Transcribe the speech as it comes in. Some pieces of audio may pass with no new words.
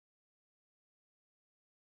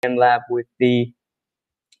lab with the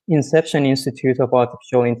Inception Institute of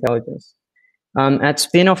Artificial Intelligence. At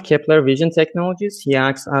spin-off Kepler Vision Technologies, he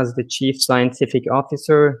acts as the Chief Scientific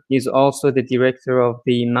Officer. He's also the Director of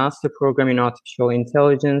the Master Program in Artificial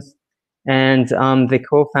Intelligence and the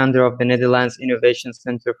co-founder of the Netherlands Innovation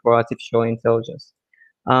Center for Artificial Intelligence.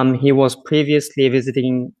 He was previously a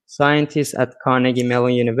visiting scientist at Carnegie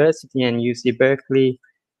Mellon University and UC Berkeley,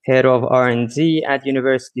 head of R&D at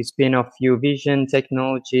University spin-off Vision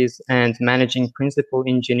Technologies, and managing principal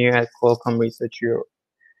engineer at Qualcomm Research Europe.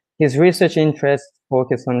 His research interests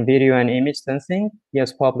focus on video and image sensing. He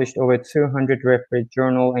has published over 200 refereed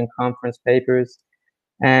journal and conference papers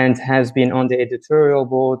and has been on the editorial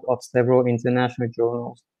board of several international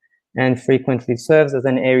journals and frequently serves as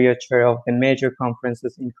an area chair of the major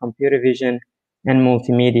conferences in computer vision and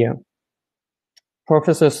multimedia.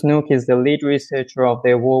 Professor Snoek is the lead researcher of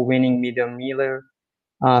the award-winning Miller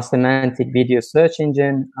semantic video search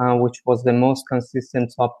engine, which was the most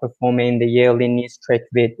consistent top performer in the yearly NIST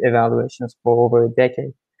vid evaluations for over a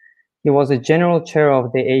decade. He was a general chair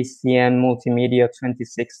of the ACM Multimedia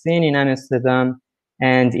 2016 in Amsterdam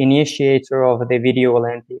and initiator of the Video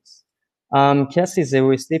Olympics. Cees is a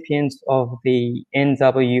recipient of the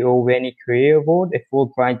NWO Wenny Career Award, a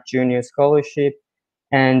Fulbright Junior Scholarship,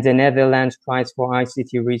 and the Netherlands Prize for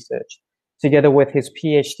ICT Research. Together with his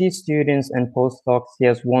PhD students and postdocs, he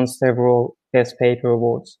has won several Best Paper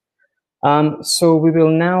awards. So we will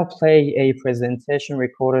now play a presentation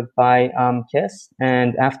recorded by Cees,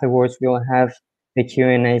 and afterwards we'll have the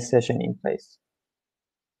Q&A session in place.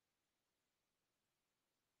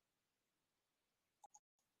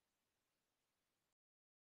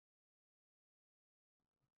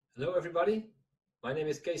 Hello, everybody. My name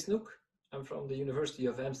is Cees Snoek. I'm from the University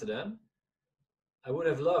of Amsterdam. I would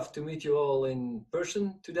have loved to meet you all in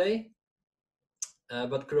person today,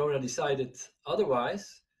 but Corona decided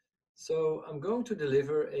otherwise. So I'm going to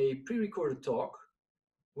deliver a pre-recorded talk,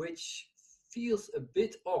 which feels a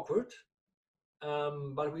bit awkward,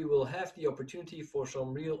 but we will have the opportunity for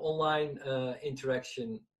some real online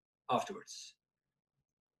interaction afterwards.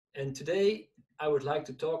 And today I would like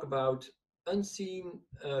to talk about unseen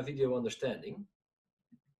video understanding.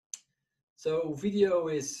 So video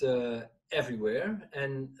is everywhere,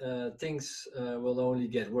 and things will only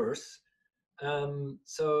get worse.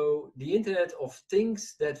 So the Internet of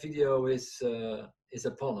Things, that video is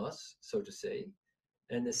upon us, so to say,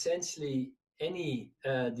 and essentially any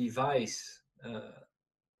device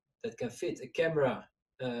that can fit a camera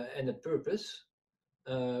and a purpose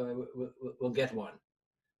will get one.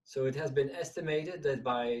 So it has been estimated that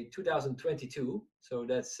by 2022, so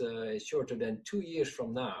that's shorter than 2 years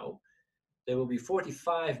from now, there will be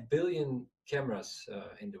 45 billion cameras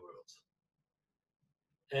in the world.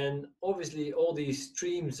 And obviously all these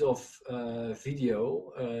streams of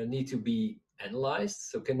video need to be analyzed,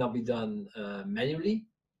 so cannot be done manually.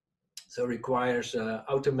 So requires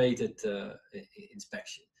automated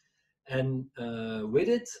inspection. And with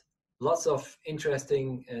it, lots of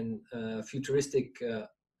interesting and futuristic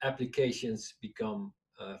applications become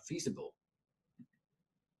feasible.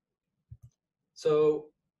 So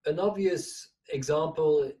an obvious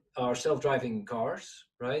example are self-driving cars,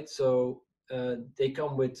 right? So they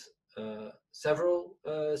come with several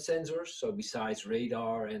sensors. So besides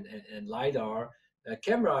radar and LiDAR,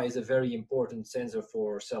 camera is a very important sensor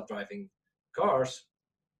for self-driving cars,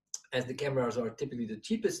 as the cameras are typically the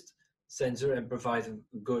cheapest sensor and provide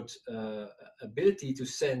a good ability to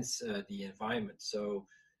sense the environment. So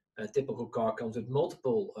a typical car comes with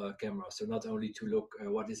multiple cameras, so not only to look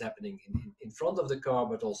what is happening in front of the car,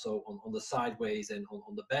 but also on the sideways and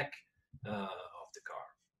on the back of the car.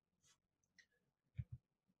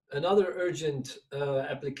 Another urgent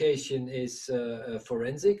application is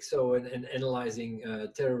forensic, so in analyzing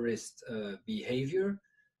terrorist behavior.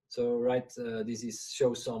 So this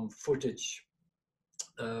shows some footage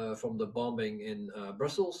from the bombing in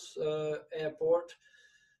Brussels airport.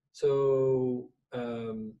 So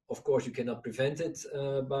of course you cannot prevent it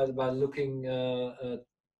by looking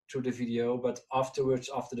through the video, but afterwards,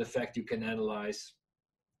 after the fact, you can analyze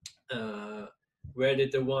where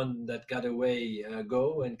did the one that got away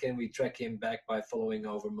go, and can we track him back by following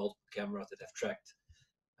over multiple cameras that have tracked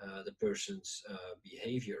the person's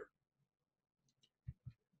behavior.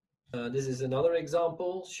 This is another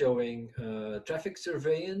example showing traffic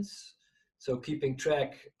surveillance. So keeping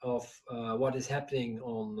track of what is happening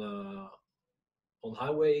on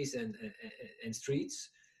highways and streets,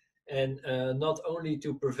 and not only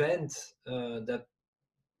to prevent that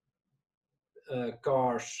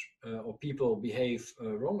cars or people behave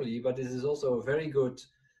wrongly, but this is also a very good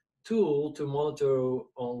tool to monitor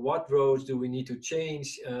on what roads do we need to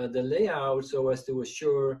change the layout so as to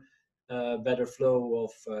assure better flow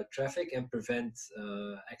of traffic and prevent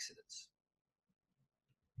accidents.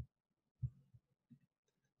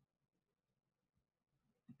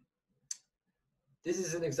 This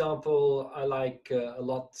is an example I like a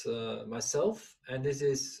lot myself, and this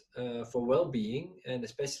is for well-being and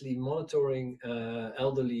especially monitoring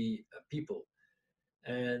elderly people.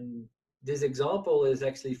 And this example is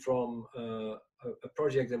actually from a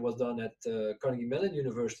project that was done at Carnegie Mellon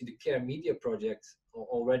University, the Care Media project,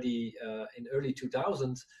 already in early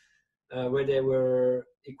 2000s, where they were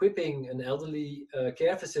equipping an elderly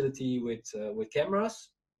care facility with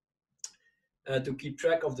cameras to keep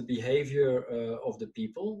track of the behavior of the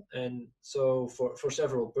people, and so for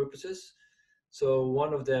several purposes. So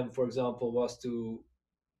one of them, for example, was to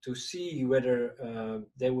see whether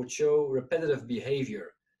they would show repetitive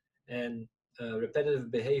behavior. And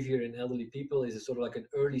repetitive behavior in elderly people is a sort of like an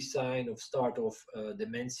early sign of start of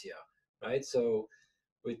dementia, right? So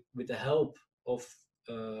with the help of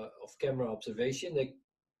camera observation, they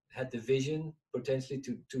had the vision potentially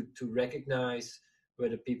to recognize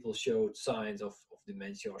whether people showed signs of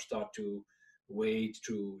dementia or start to wade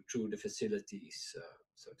through the facilities,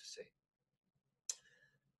 so to say.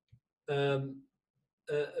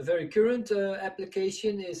 A very current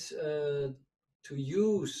application is to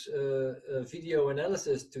use video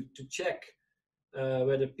analysis to check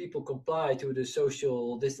whether people comply to the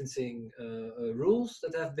social distancing rules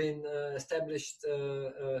that have been established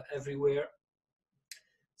everywhere.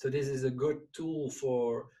 So this is a good tool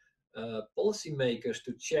for policymakers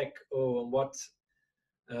to check what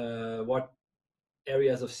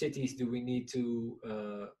areas of cities do we need to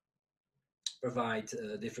provide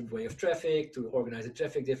a different way of traffic, to organize the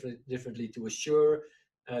traffic differently, to assure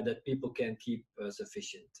that people can keep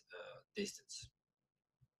sufficient distance.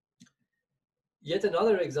 Yet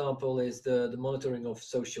another example is the monitoring of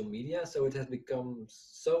social media. So it has become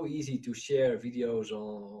so easy to share videos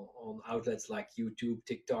on outlets like YouTube,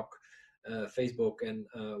 TikTok, Facebook, and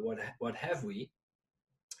what have we.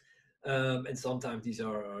 And sometimes these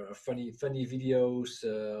are funny videos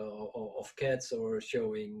of cats or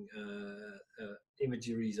showing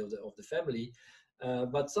imageries of the family.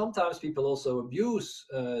 But sometimes people also abuse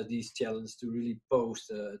these challenges to really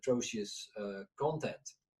post atrocious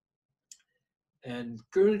content. And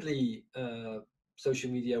currently, social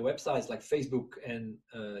media websites like Facebook and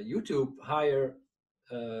YouTube hire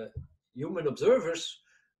human observers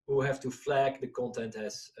who have to flag the content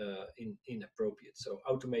as inappropriate. So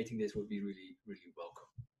automating this would be really, really welcome.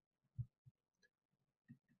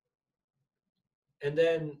 And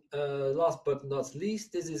then last but not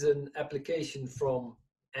least, this is an application from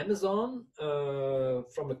Amazon,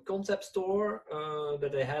 from a concept store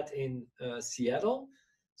that they had in Seattle.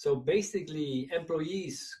 So basically,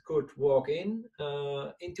 employees could walk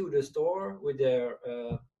into the store with their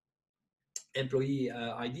employee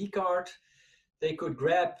ID card. They could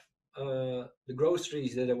grab the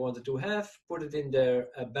groceries that they wanted to have, put it in their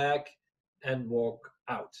bag, and walk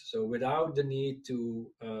out. So without the need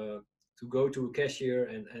to go to a cashier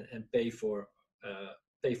and pay for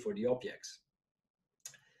the objects.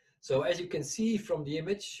 So as you can see from the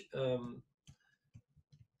image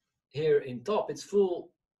here in top, it's full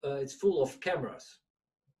of cameras.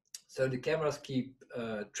 So the cameras keep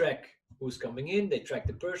track who's coming in, they track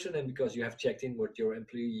the person, and because you have checked in with your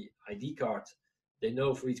employee ID card, they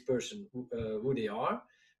know for each person who they are.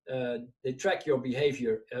 They track your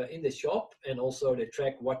behavior in the shop, and also they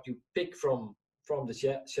track what you pick from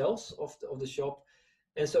the shelves of the shop,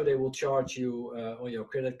 and so they will charge you on your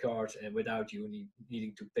credit card and without you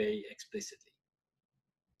needing to pay explicitly.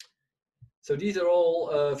 So these are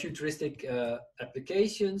all futuristic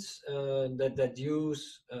applications that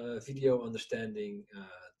use video understanding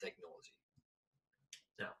technology.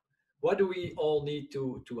 Now, what do we all need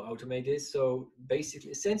to automate this? So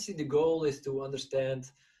basically, essentially the goal is to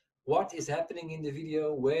understand what is happening in the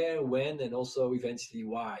video, where, when, and also eventually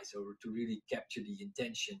why. So to really capture the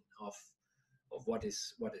intention of what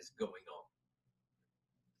is going on.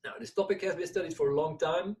 Now, this topic has been studied for a long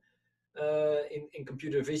time in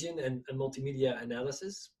computer vision and multimedia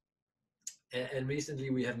analysis. And recently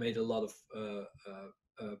we have made a lot of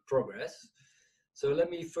progress. So let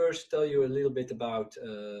me first tell you a little bit about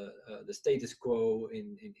the status quo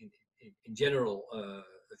in general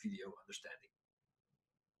video understanding.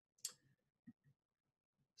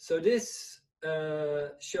 So this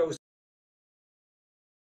shows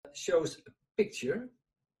a picture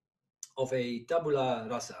of a tabula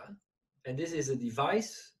rasa, and this is a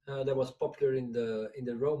device that was popular in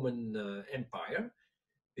the Roman Empire,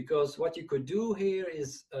 because what you could do here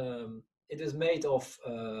is it is made of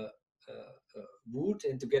wood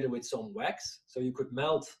and together with some wax. So you could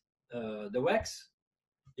melt the wax,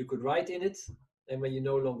 you could write in it, and when you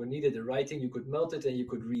no longer needed the writing, you could melt it and you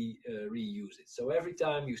could reuse it. So every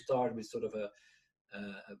time you start with sort of a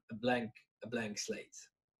blank slate.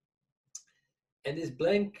 And this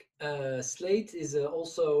blank slate is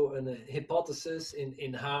also a hypothesis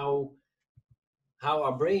in how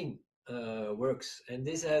our brain works, and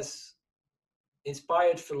this has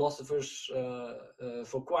inspired philosophers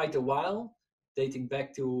for quite a while, dating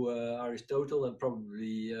back to Aristotle and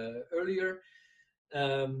probably earlier.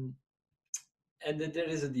 And there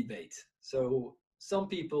is a debate. So some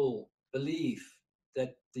people believe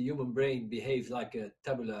that the human brain behaves like a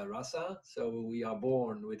tabula rasa. So we are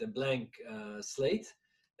born with a blank slate,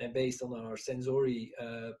 and based on our sensory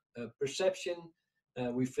perception,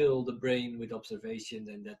 we fill the brain with observations,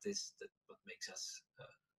 and that what makes us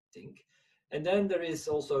think. And then there is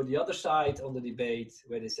also the other side on the debate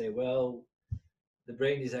where they say, well, the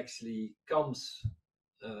brain is actually comes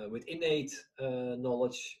with innate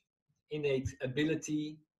knowledge, innate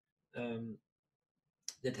ability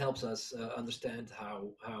that helps us understand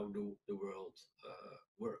how the world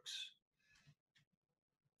works.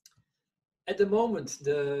 At the moment,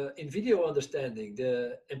 in video understanding,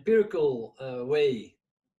 the empirical way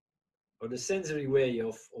or the sensory way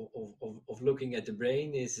of looking at the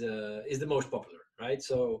brain is the most popular, right?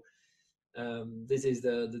 So this is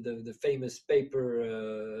the famous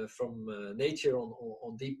paper from Nature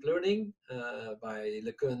on deep learning by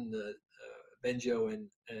LeCun, Benjo, and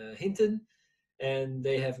Hinton, and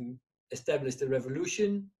they have established a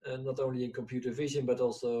revolution not only in computer vision but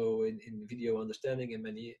also in video understanding and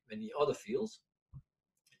many other fields.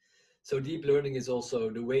 So deep learning is also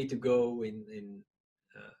the way to go in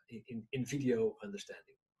video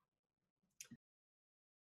understanding.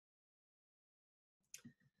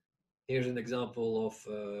 Here's an example of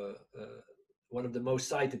one of the most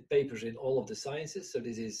cited papers in all of the sciences. So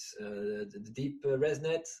this is the deep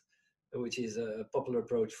ResNet, which is a popular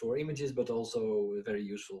approach for images, but also very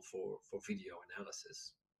useful for video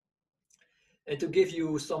analysis. And to give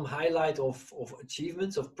you some highlight of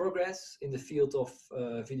achievements, of progress in the field of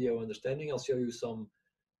video understanding, I'll show you some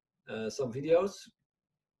videos.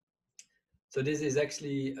 So this is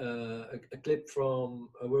actually a clip from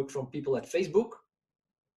a work from people at Facebook.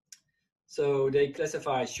 So they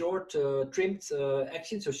classify short trimmed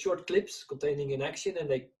actions, so short clips containing an action, and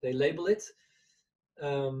they label it.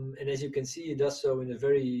 And as you can see, it does so in a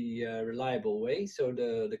very reliable way. So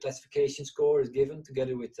the classification score is given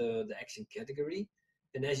together with the action category.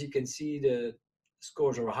 And as you can see, the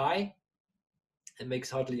scores are high and makes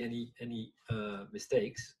hardly any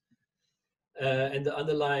mistakes. And the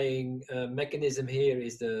underlying mechanism here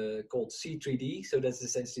is called C3D. So that's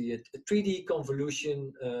essentially a 3D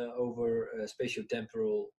convolution over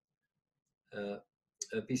spatiotemporal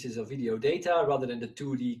pieces of video data rather than the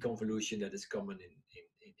 2D convolution that is common in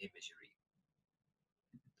imagery.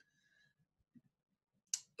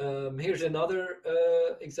 Here's another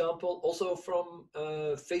example, also from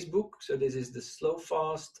Facebook. So this is the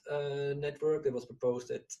slow-fast network that was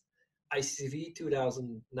proposed at ICV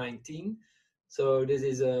 2019. So this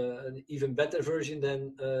is an even better version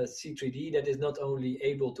than C3D that is not only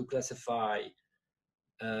able to classify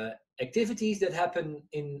activities that happen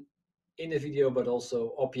in a video, but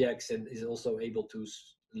also objects, and is also able to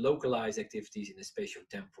localize activities in a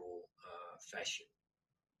spatiotemporal fashion.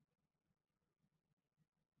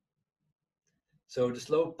 So the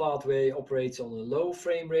slow pathway operates on a low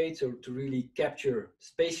frame rate, so to really capture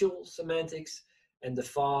spatial semantics, and the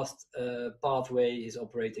fast pathway is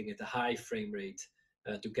operating at a high frame rate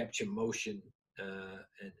to capture motion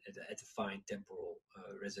and at a fine temporal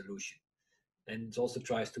resolution. And it also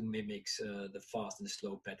tries to mimic the fast and the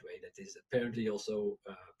slow pathway that is apparently also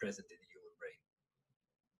present in the human brain.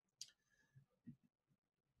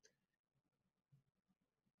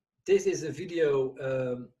 This is a video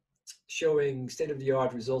showing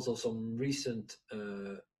state-of-the-art results of some recent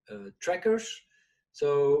trackers.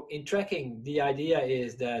 So in tracking, the idea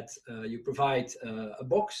is that you provide a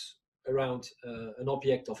box around an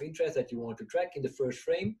object of interest that you want to track in the first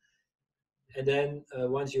frame. And then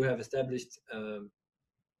once you have established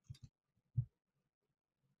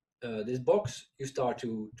this box, you start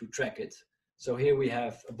to track it. So here we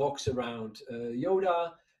have a box around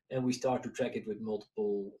Yoda, and we start to track it with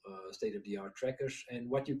multiple state-of-the-art trackers. And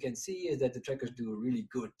what you can see is that the trackers do a really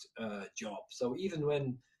good job. So even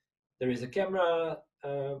when there is a camera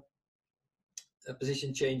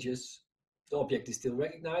position changes, the object is still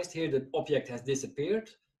recognized. Here the object has disappeared.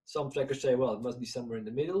 Some trackers say, well, it must be somewhere in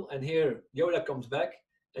the middle. And here Yoda comes back,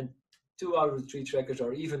 And 2 out of the 3 trackers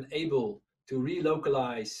are even able to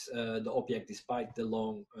relocalize the object despite the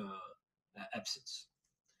long absence.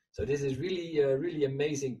 So this is really, really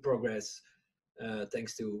amazing progress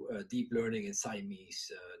thanks to deep learning and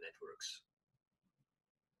Siamese networks.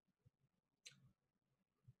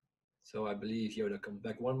 So I believe Yoda comes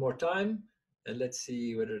back one more time, and let's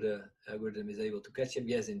see whether the algorithm is able to catch him.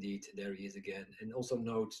 Yes, indeed, there he is again. And also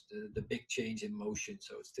note the big change in motion.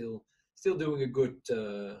 So it's still doing a good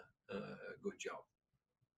good job.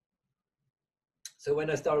 So when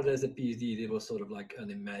I started as a PhD, it was sort of like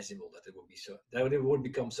unimaginable that it would be that it would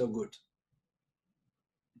become so good.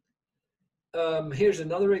 Here's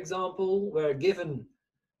another example where given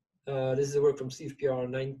this is a work from CFPR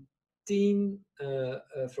 19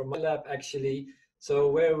 from my lab actually. So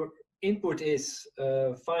where input is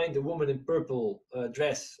find the woman in purple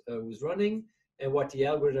dress who's running, and what the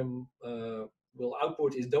algorithm will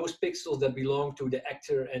output is those pixels that belong to the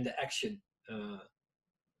actor and the action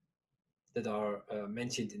that are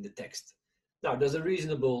mentioned in the text. Now, does a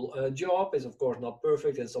reasonable job. Is of course not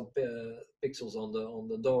perfect, and some pixels on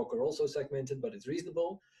the dog are also segmented, but it's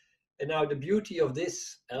reasonable. And now the beauty of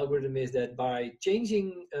this algorithm is that by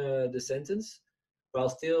changing the sentence while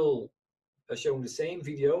still showing the same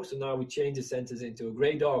video, so now we change the sentence into a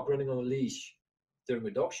gray dog running on a leash during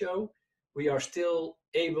a dog show, we are still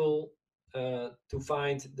able to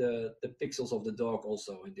find the pixels of the dog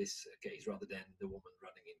also in this case, rather than the woman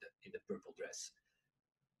running in the purple dress.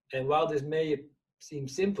 And while this may seem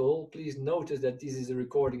simple, please notice that this is a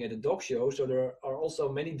recording at a dog show, so there are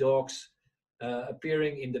also many dogs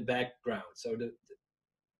appearing in the background. So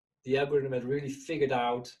the algorithm has really figured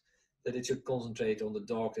out that it should concentrate on the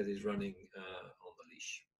dog that is running on the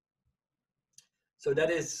leash. So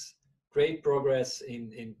that is great progress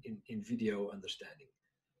in video understanding.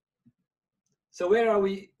 So where are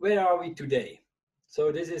we today? So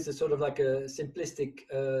this is a sort of like a simplistic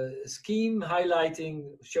scheme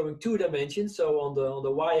highlighting, showing 2 dimensions. So on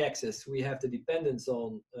the y-axis we have the dependence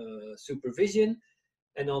on supervision,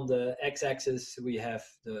 and on the x-axis we have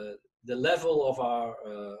the level of our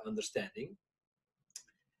understanding.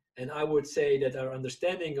 And I would say that our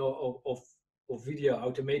understanding of video,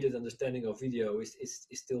 automated understanding of video, is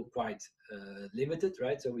still quite limited,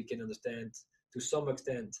 right? So we can understand to some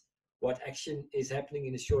extent what action is happening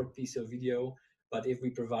in a short piece of video, but if we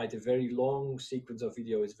provide a very long sequence of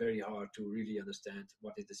video, it's very hard to really understand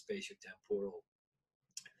what is the spatiotemporal,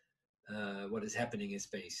 what is happening in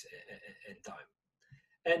space and time.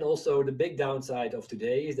 And also the big downside of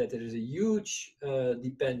today is that there is a huge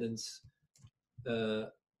dependence on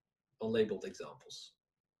labeled examples.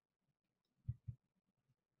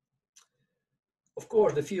 Of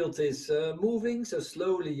course, the field is moving, so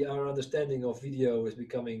slowly our understanding of video is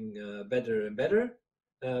becoming better and better,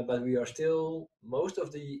 but we are still, most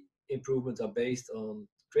of the improvements are based on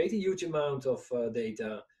create a huge amount of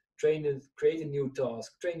data, create a new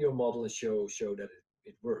task, train your model, and show that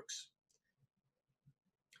it works.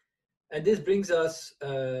 And this brings us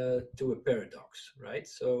to a paradox, right?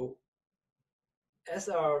 So as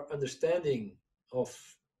our understanding of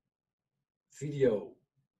video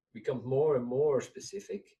becomes more and more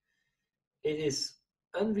specific, it is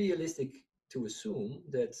unrealistic to assume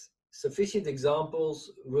that sufficient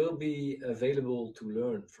examples will be available to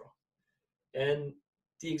learn from. And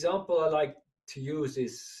the example I like to use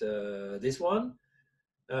is this one,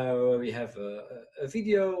 where we have a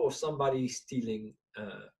video of somebody stealing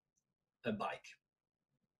a bike.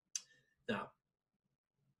 Now,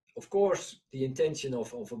 of course, the intention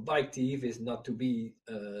of a bike thief is not to be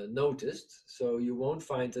noticed, so you won't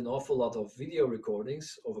find an awful lot of video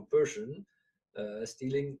recordings of a person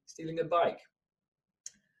stealing a bike.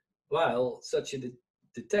 While such a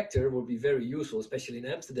detector would be very useful, especially in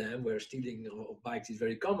Amsterdam, where stealing of bikes is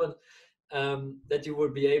very common, that you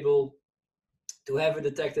would be able to have a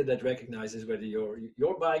detector that recognizes whether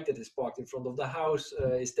your bike that is parked in front of the house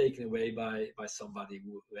is taken away by somebody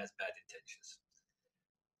who has bad intentions.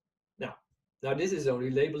 Now this is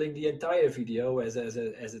only labeling the entire video as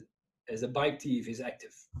a bike thief is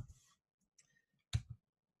active.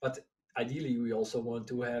 But ideally, we also want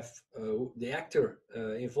to have the actor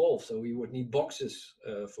involved, so we would need boxes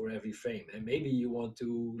for every frame, and maybe you want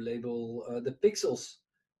to label the pixels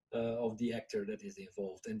of the actor that is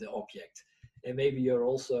involved in the object, and maybe you're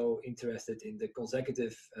also interested in the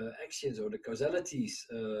consecutive actions or the causalities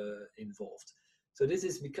involved. So this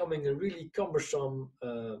is becoming a really cumbersome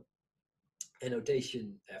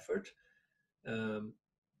annotation effort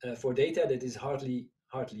for data that is hardly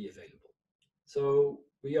available. So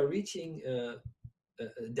we are reaching a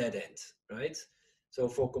dead end, right? So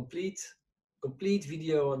for complete complete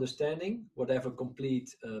video understanding, whatever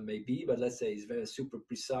complete may be, but let's say it's very super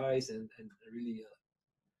precise and really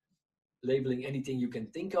labeling anything you can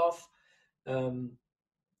think of.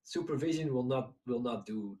 Supervision will not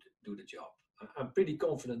do the job. I'm pretty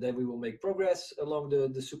confident that we will make progress along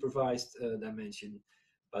the supervised dimension,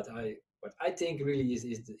 but what I think really is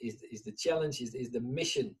the challenge, is the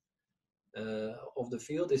mission of the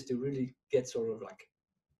field, is to really get sort of like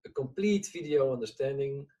a complete video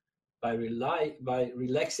understanding by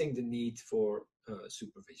relaxing the need for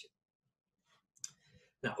supervision.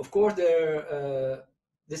 Now, of course,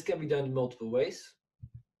 this can be done in multiple ways.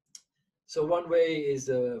 So one way is,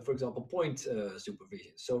 for example, point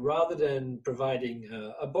supervision. So rather than providing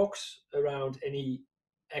a box around any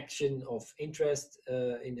action of interest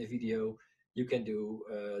in the video, you can do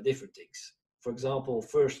different things. For example,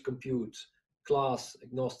 first compute class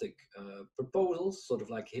agnostic proposals, sort of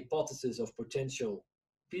like hypothesis of potential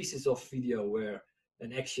pieces of video where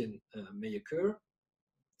an action may occur.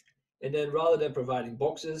 And then rather than providing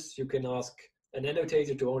boxes, you can ask an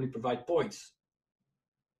annotator to only provide points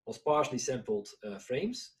or sparsely sampled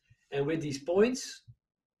frames. And with these points,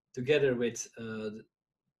 together with the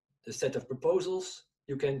set of proposals,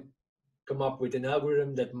 you can come up with an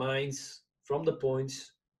algorithm that mines from the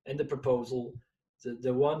points and the proposal,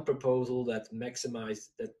 the one proposal that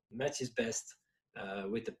matches best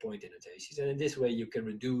with the point annotations. And in this way, you can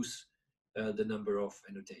reduce the number of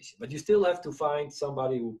annotations. But you still have to find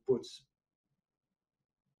somebody who puts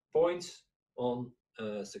points on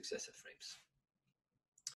successive frames.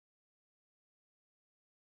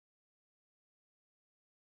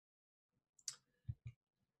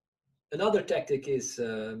 Another tactic is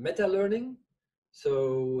meta-learning.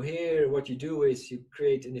 So here what you do is you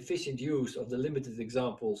create an efficient use of the limited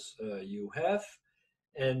examples you have,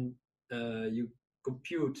 and you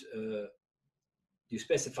compute, you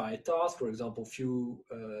specify a task, for example,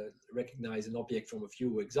 recognize an object from a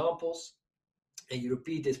few examples, and you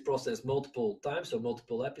repeat this process multiple times, so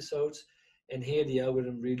multiple episodes. And here the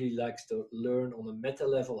algorithm really likes to learn on a meta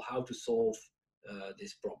level how to solve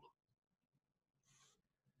this problem.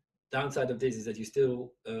 Downside of this is that you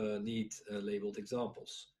still need labeled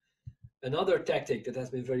examples. Another tactic that has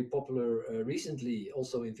been very popular recently,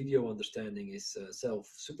 also in video understanding, is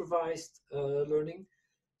self-supervised learning.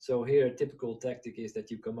 So here a typical tactic is that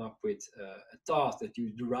you come up with a task that you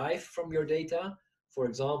derive from your data. For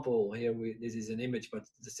example, here this is an image, but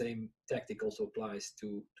the same tactic also applies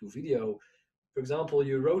to video. For example,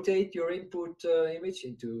 you rotate your input image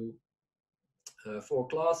into 4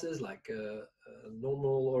 classes, like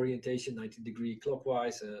normal orientation, 90 degree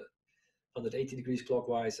clockwise, 180 degrees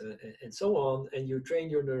clockwise, and so on. And you train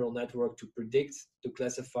your neural network to predict, to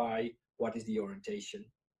classify what is the orientation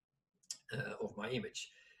of my image.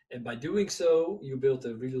 And by doing so, you build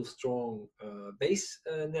a real strong base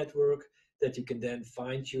network that you can then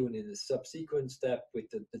fine-tune in a subsequent step with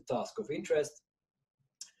the task of interest.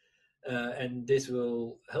 And this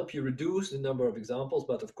will help you reduce the number of examples,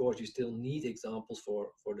 but of course you still need examples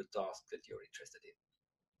for the task that you're interested in.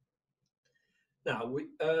 Now,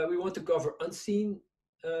 we want to cover unseen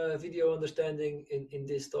video understanding in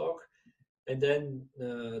this talk. And then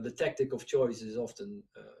the tactic of choice is often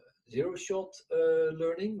zero-shot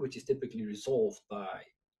learning, which is typically resolved by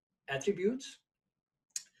attributes.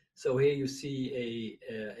 So here you see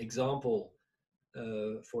a example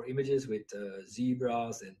for images with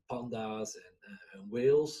zebras and pandas and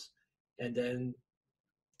whales, and then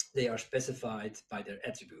they are specified by their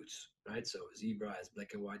attributes, right? So zebra has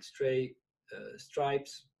black and white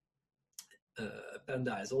stripes,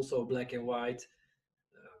 panda is also black and white,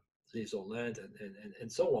 lives on land,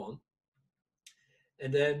 and so on.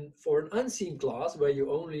 And then for an unseen class, where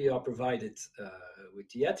you only are provided with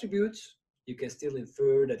the attributes, you can still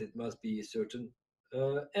infer that it must be a certain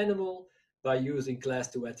animal by using class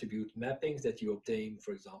to attribute mappings that you obtain,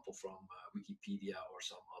 for example, from Wikipedia or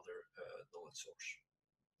some other knowledge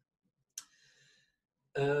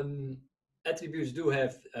source. Attributes do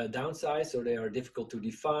have downsides, so they are difficult to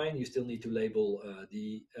define. You still need to label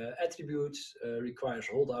the attributes, requires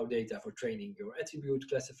holdout data for training your attribute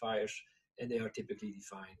classifiers, and they are typically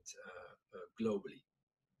defined globally.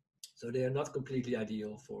 So they are not completely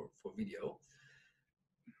ideal for video.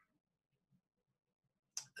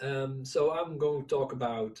 So I'm going to talk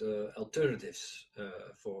about alternatives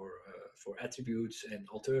for attributes and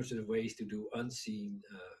alternative ways to do unseen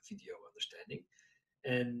video understanding.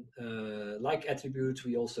 And like attributes,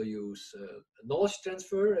 we also use knowledge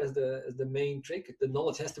transfer as the main trick. The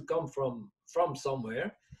knowledge has to come from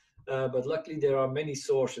somewhere, but luckily there are many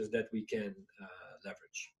sources that we can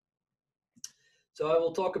leverage. So I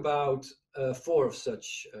will talk about 4 of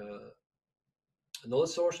such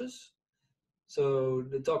knowledge sources. So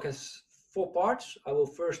the talk has 4 parts. I will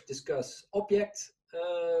first discuss object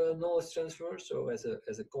knowledge transfer, so as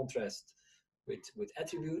a contrast with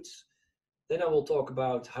attributes. Then I will talk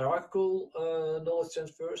about hierarchical knowledge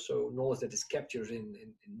transfer, so knowledge that is captured in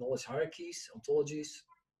knowledge hierarchies, ontologies.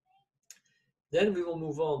 Then we will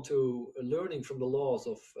move on to learning from the laws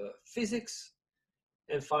of physics.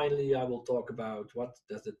 And finally, I will talk about what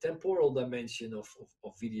does the temporal dimension of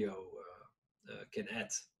video can add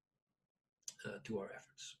to our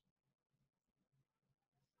efforts.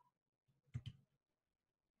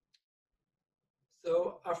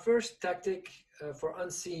 So our first tactic for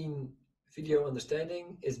unseen video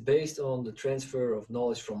understanding is based on the transfer of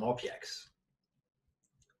knowledge from objects.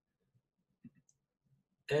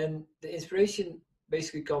 And the inspiration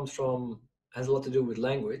basically has a lot to do with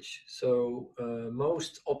language. So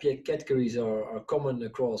most object categories are common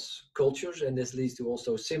across cultures, and this leads to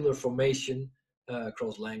also similar formation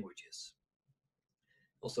across languages.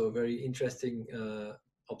 Also a very interesting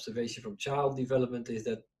observation from child development is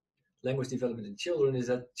that language development in children is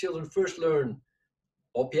that children first learn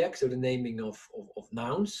objects, so the naming of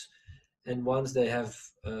nouns, and once they have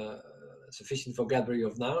sufficient vocabulary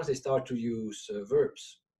of nouns, they start to use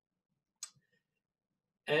verbs.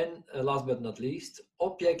 And last but not least,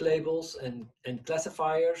 object labels and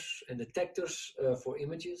classifiers and detectors for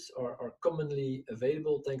images are commonly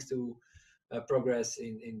available thanks to progress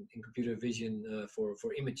in computer vision for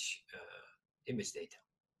image data.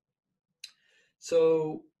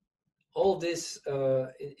 So all this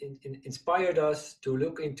inspired us to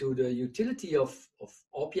look into the utility of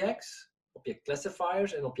objects, object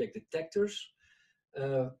classifiers, and object detectors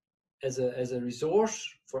as a resource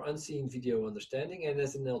for unseen video understanding and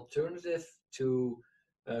as an alternative to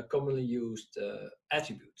commonly used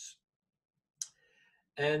attributes.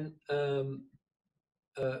 And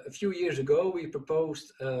a few years ago, we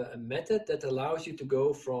proposed a method that allows you to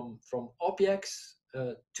go from objects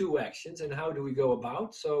to actions. And how do we go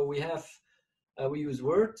about? So we use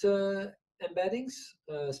word embeddings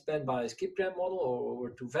spanned by a skipgram model or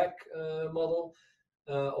word-to-vec model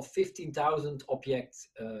of 15,000 object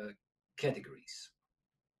categories.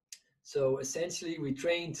 So essentially, we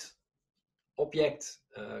trained object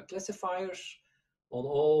classifiers on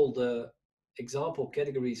all the example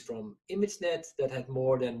categories from ImageNet that had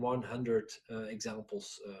more than 100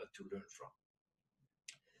 examples to learn from.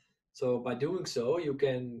 So by doing so, you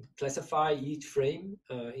can classify each frame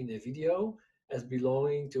in a video as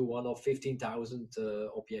belonging to one of 15,000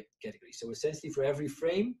 object categories. So essentially, for every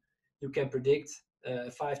frame, you can predict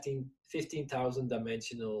a 15,000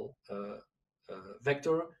 dimensional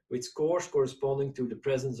vector with scores corresponding to the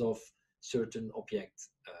presence of certain object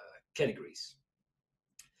categories.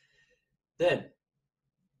 Then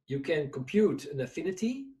you can compute an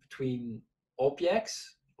affinity between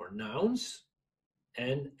objects or nouns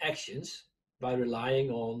and actions by relying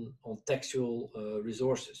on textual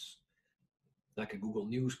resources like a Google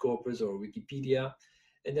News corpus or Wikipedia.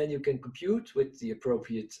 And then you can compute with the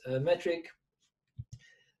appropriate metric.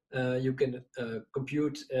 You can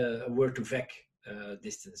compute a word-to-vec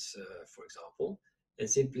distance, for example, and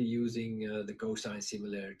simply using the cosine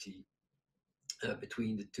similarity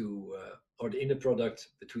between the two, or the inner product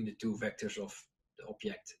between the two vectors of the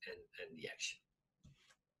object and the action.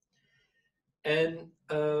 And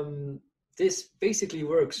this basically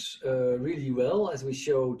works really well, as we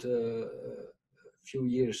showed a few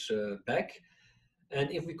years back.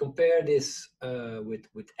 And if we compare this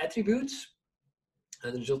with attributes,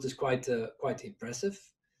 the result is quite impressive.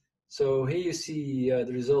 So here you see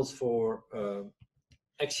the results for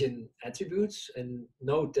action attributes, and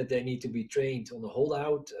note that they need to be trained on a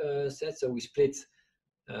holdout set. So we split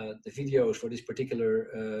the videos for this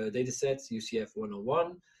particular data set, UCF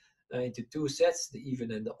 101, into two sets, the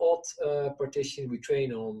even and the odd partition. We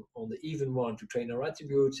train on the even one to train our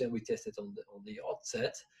attributes, and we test it on the odd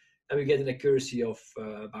set, and we get an accuracy of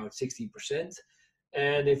about 16%.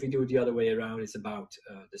 And if we do it the other way around, it's about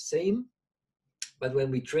the same. But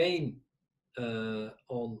when we train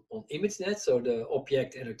on ImageNet, so the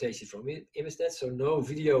object annotation from ImageNet, so no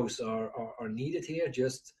videos are needed here,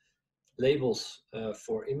 just labels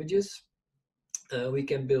for images, we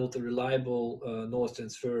can build a reliable knowledge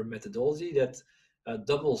transfer methodology that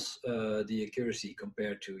doubles the accuracy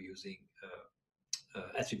compared to using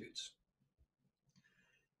attributes.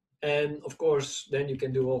 And of course, then you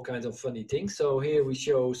can do all kinds of funny things. So here we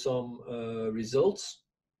show some results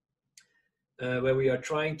where we are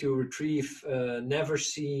trying to retrieve never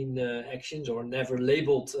seen actions or never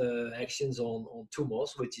labeled actions on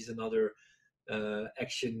TUMOS, which is another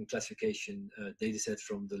action classification dataset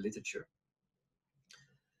from the literature.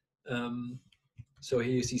 So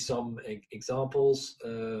here you see some examples,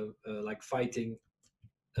 like fighting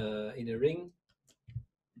in a ring,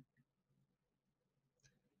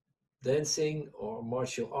 dancing or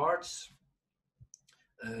martial arts,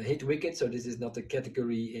 hit wicket. So this is not a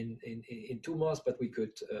category in TUMAS, but we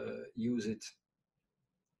could use it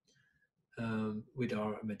with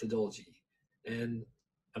our methodology. And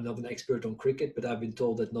I'm not an expert on cricket, but I've been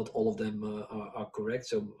told that not all of them are correct.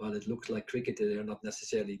 So while it looks like cricket, they are not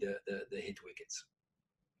necessarily the hit wickets.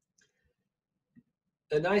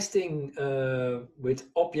 A nice thing with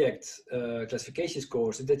object classification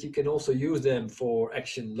scores is that you can also use them for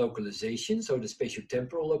action localization, so the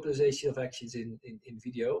spatiotemporal localization of actions in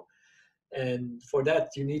video. And for that,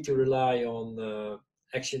 you need to rely on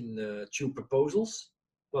action tube proposals.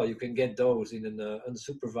 Well, you can get those in an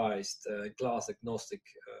unsupervised, class-agnostic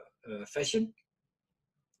fashion.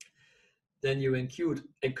 Then you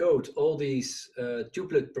encode all these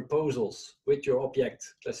tupelet proposals with your object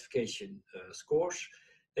classification scores.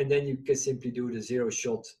 And then you can simply do the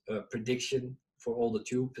zero-shot prediction for all the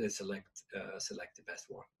tubes and select the best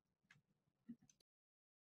one.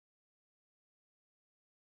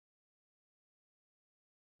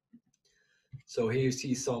 So here you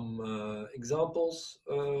see some examples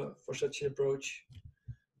for such an approach.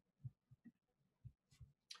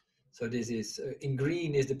 So this is in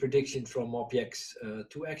green is the prediction from objects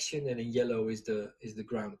to action, and in yellow is the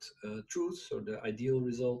ground truth, so the ideal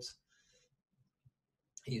result.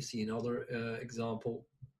 You see another example.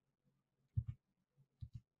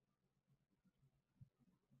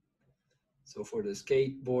 So for the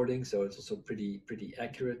skateboarding, so it's also pretty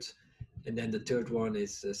accurate. And then the third one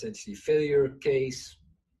is essentially failure case,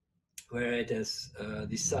 where it has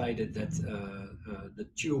decided that the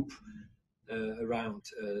tube around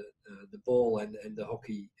the ball and the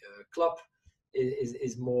hockey club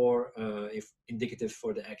is more indicative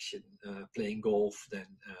for the action playing golf than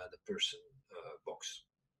the person box.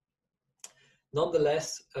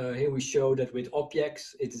 Nonetheless, here we show that with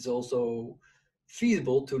objects, it is also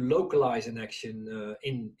feasible to localize an action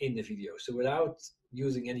in the video. So without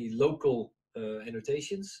using any local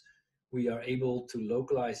annotations, we are able to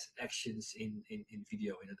localize actions in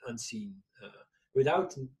video in an unseen,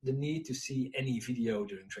 without the need to see any video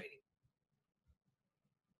during training.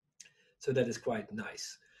 So that is quite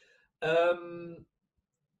nice.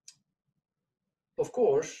 Of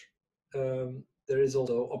course, there is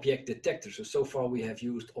also object detectors. So far we have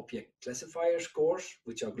used object classifier scores,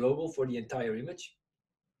 which are global for the entire image.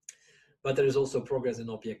 But there is also progress in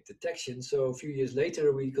object detection. So a few years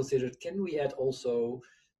later, we considered, can we add also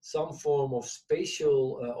some form of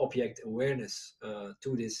spatial object awareness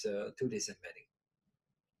to this embedding?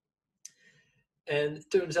 And it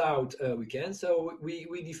turns out we can. So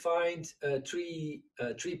we defined three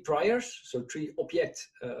priors, so three object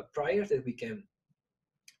priors that we can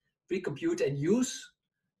pre-compute and use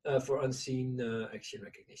for unseen action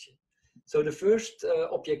recognition. So the first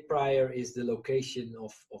object prior is the location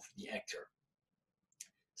of the actor.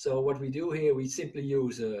 So what we do here, we simply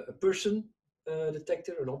use a person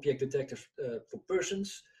detector, an object detector for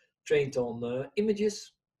persons, trained on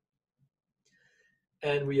images.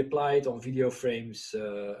 And we apply it on video frames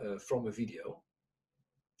from a video.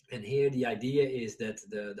 And here the idea is that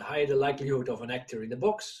the higher the likelihood of an actor in the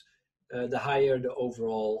box, the higher the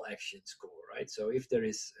overall action score, right? So if there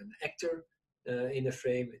is an actor in a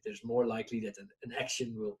frame, there's more likely that an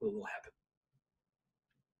action will happen.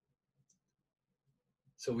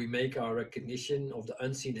 So we make our recognition of the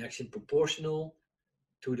unseen action proportional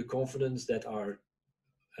to the confidence that our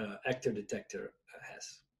actor detector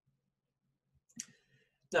has.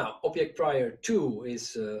 Now, object prior 2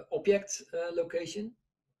 is object location.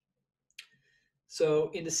 So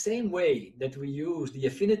in the same way that we use the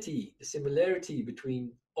affinity, the similarity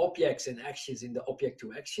between objects and actions in the object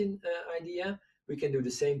to action idea, we can do the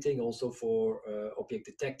same thing also for object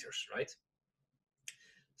detectors, right?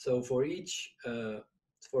 So for each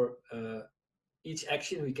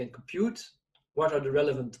action, we can compute what are the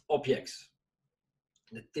relevant objects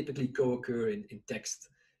that typically co-occur in text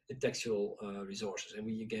and textual resources. And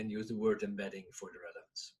we again use the word embedding for the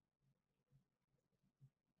relevance.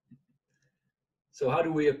 So how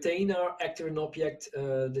do we obtain our actor and object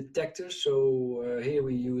detectors? So here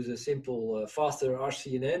we use a simple faster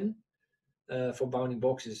RCNN for bounding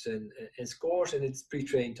boxes and scores, and it's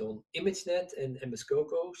pre-trained on ImageNet and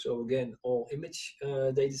MSCOCO. So again, all image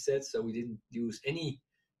data sets, so we didn't use any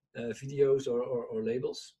videos or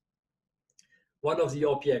labels. One of the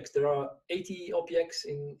objects, there are 80 objects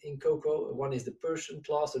in COCO. One is the person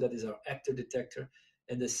class, so that is our actor detector.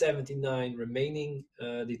 And the 79 remaining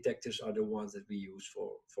detectors are the ones that we use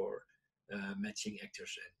for matching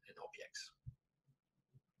actors and objects.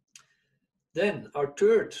 Then our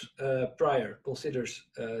third prior considers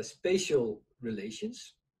spatial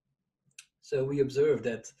relations. So we observe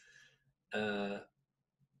that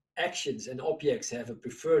actions and objects have a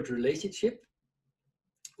preferred relationship.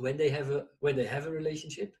 When they have a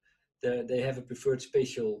relationship, they have a preferred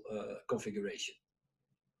spatial configuration.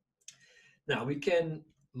 Now we can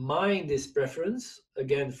mine this preference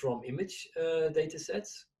again from image data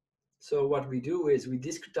sets. So what we do is we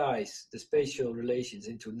discretize the spatial relations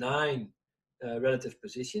into 9 relative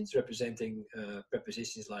positions representing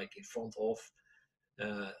prepositions like in front of,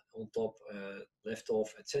 on top, left of,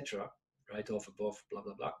 etc., right of, above, blah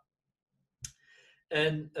blah blah.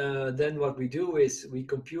 And then what we do is we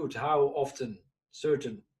compute how often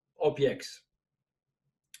certain objects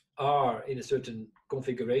are in a certain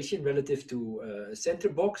configuration relative to a center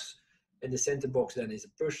box, and the center box then is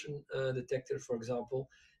a person detector, for example.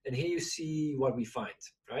 And here you see what we find,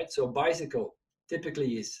 right? So bicycle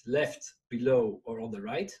typically is left, below, or on the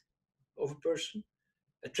right of a person.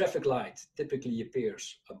 A traffic light typically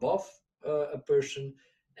appears above a person,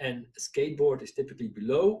 and a skateboard is typically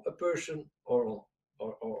below a person or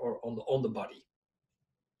on the body.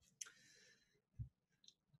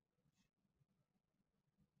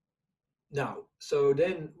 Now, so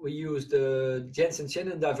then we use the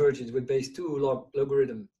Jensen-Shannon divergence with base 2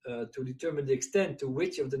 logarithm to determine the extent to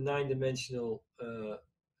which of the 9-dimensional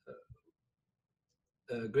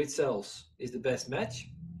grid cells is the best match.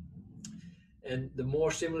 And the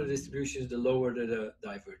more similar distributions, the lower the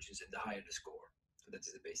divergence and the higher the score. So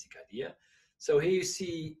that's the basic idea. So here you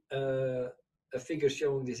see a figure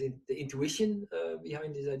showing this the intuition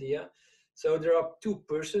behind this idea. So there are 2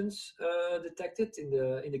 persons detected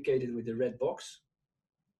indicated with the red box,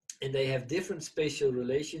 and they have different spatial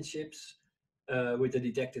relationships with the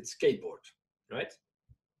detected skateboard, right?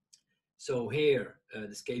 So here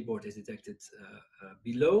the skateboard is detected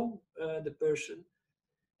below the person,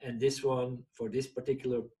 and this one, for this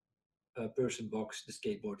particular person box, the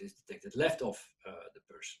skateboard is detected left of the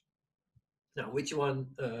person. Now, which one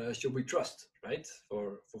should we trust, right,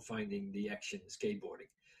 for finding the action skateboarding?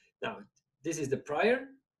 Now, this is the prior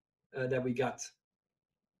that we got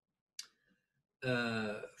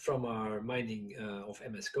from our mining of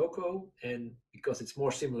MS Coco, and because it's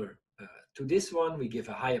more similar to this one, we give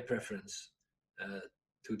a higher preference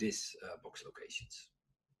to this box locations.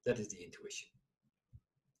 That is the intuition.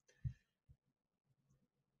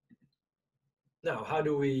 Now, how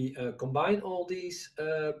do we combine all these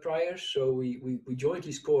priors? So we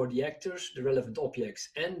jointly score the actors, the relevant objects,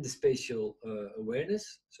 and the spatial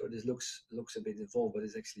awareness. So this looks a bit involved, but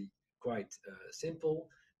it's actually quite simple.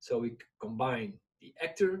 So we combine the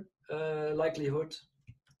actor likelihood,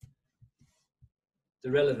 the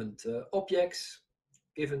relevant objects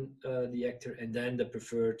given the actor, and then the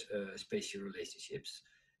preferred spatial relationships.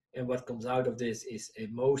 And what comes out of this is a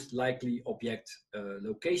most likely object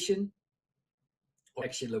location or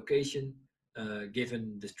action location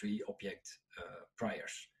given the 3 object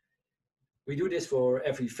priors. We do this for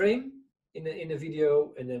every frame in a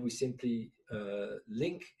video, and then we simply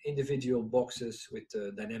link individual boxes with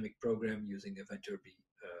a dynamic program using a Viterbi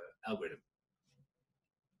algorithm.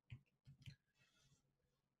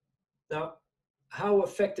 Now, how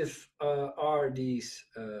effective are these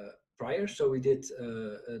priors? So we did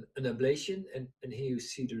an ablation, and here you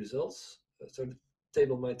see the results. So the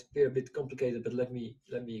table might appear a bit complicated, but let me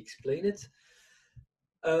explain it.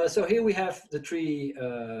 So here we have the 3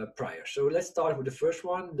 priors. So let's start with the first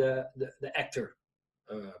one, the actor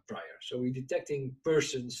prior. So we're detecting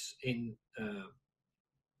persons in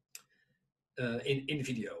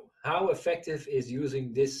video. How effective is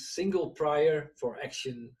using this single prior for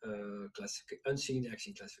action unseen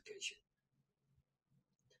action classification?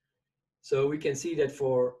 So we can see that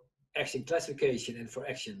for action classification and for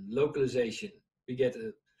action localization, we get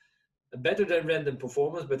a better than random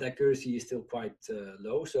performance, but accuracy is still quite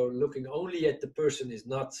low. So looking only at the person is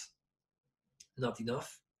not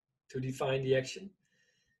enough to define the action.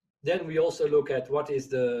 Then we also look at what is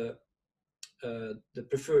the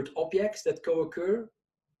preferred objects that co-occur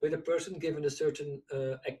with a person given a certain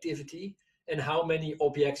activity, and how many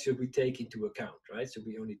objects should we take into account, right? So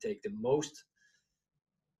we only take the most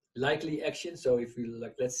likely action. So if we,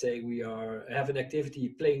 like, let's say we have an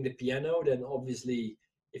activity playing the piano, then obviously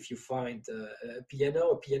if you find a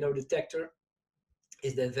piano detector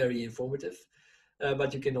is then very informative.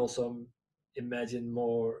 But you can also imagine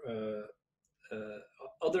more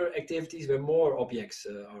other activities where more objects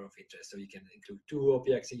are of interest. So you can include 2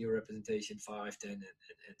 objects in your representation, 5, 10, and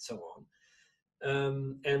so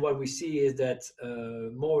on. And what we see is that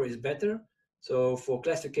more is better. So for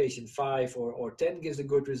classification, 5 or 10 gives a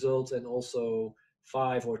good result, and also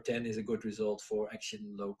 5 or 10 is a good result for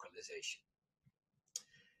action localization.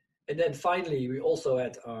 And then finally, we also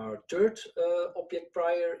add our third object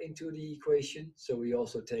prior into the equation. So we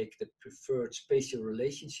also take the preferred spatial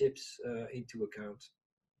relationships into account.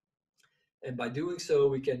 And by doing so,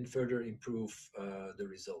 we can further improve the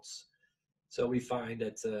results. So we find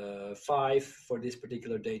that 5 for this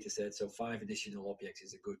particular data set, so 5 additional objects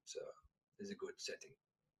is a good setting.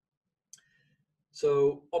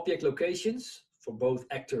 So object locations for both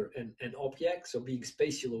actor and object, so being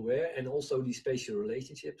spatial aware, and also these spatial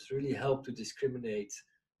relationships really help to discriminate,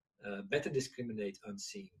 better discriminate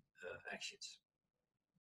unseen actions.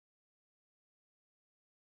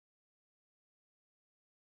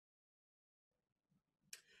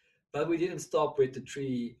 But we didn't stop with the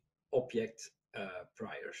 3 object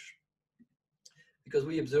priors, because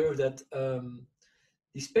we observed that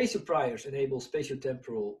these spatial priors enable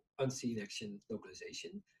spatiotemporal unseen action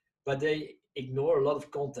localization, but they ignore a lot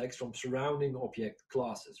of context from surrounding object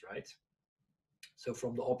classes, right? So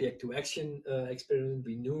from the object to action experiment,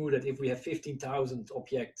 we knew that if we have 15,000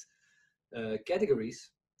 object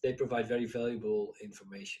categories, they provide very valuable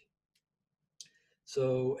information.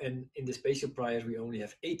 So, and in the spatial priors, we only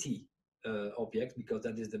have 80 objects, because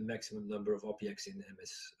that is the maximum number of objects in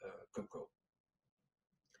MS COCO.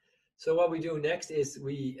 So what we do next is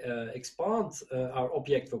we expand our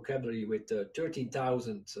object vocabulary with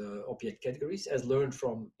 13,000 object categories as learned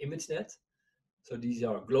from ImageNet. So these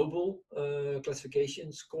are global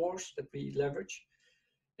classification scores that we leverage.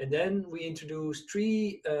 And then we introduce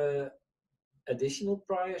 3 additional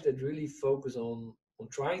priors that really focus on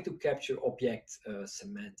trying to capture object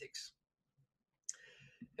semantics.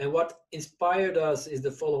 And what inspired us is the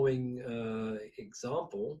following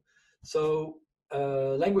example. So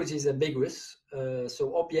language is ambiguous,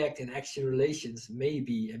 so object and action relations may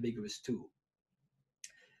be ambiguous too.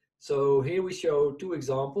 So here we show 2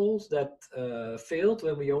 examples that failed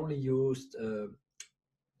when we only used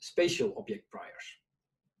spatial object priors.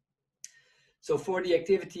 So for the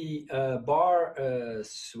activity bar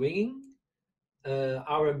swinging,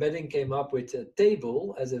 our embedding came up with a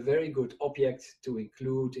table as a very good object to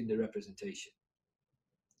include in the representation.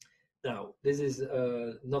 Now, this is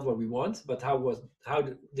not what we want, but how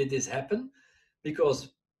did this happen? Because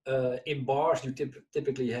in bars, you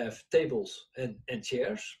typically have tables and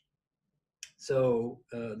chairs. So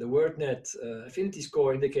the WordNet affinity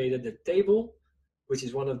score indicated that table, which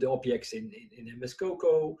is one of the objects in MS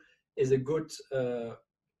COCO, is a good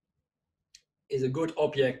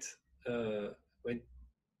object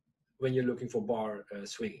when you're looking for bar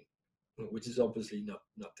swinging, which is obviously not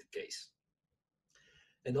the case.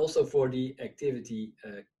 And also for the activity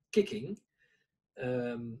kicking,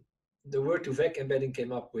 the word2vec embedding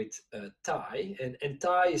came up with tie, and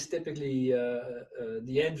tie is typically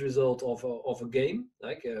the end result of a game,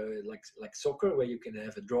 like soccer, where you can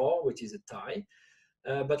have a draw, which is a tie.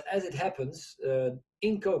 But as it happens,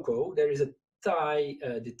 in COCO, there is a tie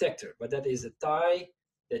detector, but that is a tie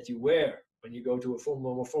that you wear when you go to a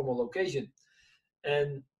more formal occasion.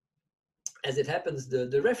 And as it happens,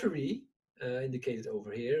 the referee, indicated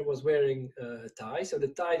over here, was wearing a tie, so the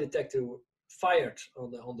tie detector fired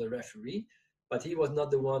on the referee, but he was not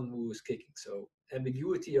the one who was kicking. So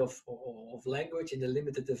ambiguity of language and the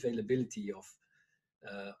limited availability of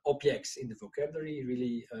objects in the vocabulary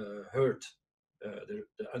really hurt the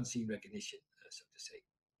unseen recognition, so to say.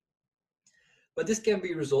 But this can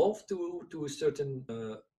be resolved to a certain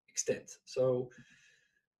extent. So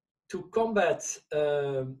to combat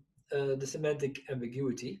the semantic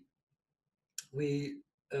ambiguity, we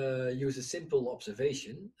use a simple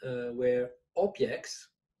observation where objects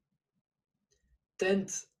tend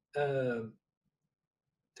to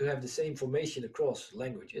have the same formation across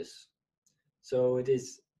languages. So it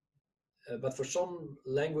is, but for some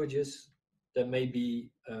languages, there may be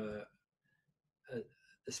a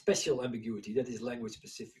special ambiguity that is language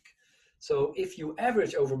specific. So if you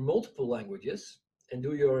average over multiple languages and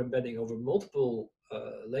do your embedding over multiple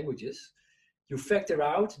languages, you factor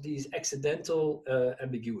out these accidental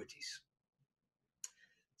ambiguities.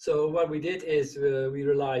 So what we did is we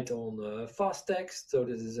relied on fast text. So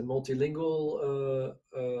this is a multilingual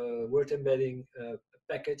word embedding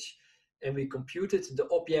package. And we computed the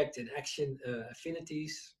object and action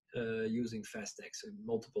affinities using fast text in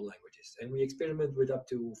multiple languages. And we experiment with up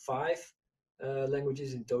to 5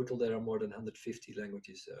 languages. In total, there are more than 150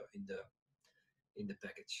 languages in the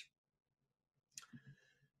package.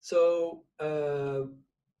 So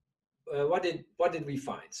what did we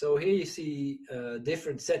find? So here you see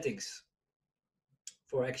different settings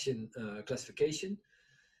for action classification,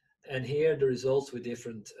 and here the results with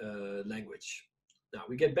different language. Now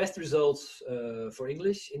we get best results for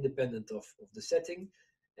English, independent of the setting.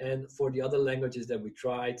 And for the other languages that we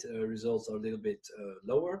tried, results are a little bit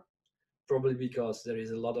lower, probably because there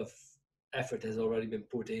is a lot of effort has already been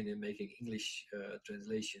put in making English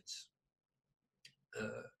translations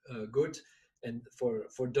good. And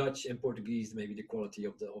for Dutch and Portuguese, maybe the quality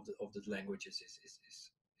of the languages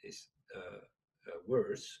is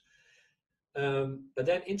worse. But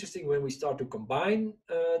then interesting, when we start to combine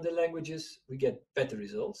the languages, we get better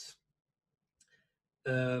results.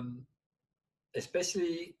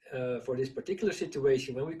 Especially for this particular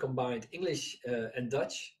situation, when we combined English and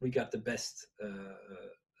Dutch, we got the best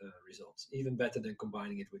results, even better than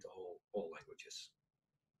combining it with all languages.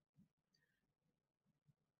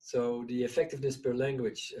 So the effectiveness per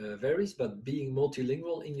language varies, but being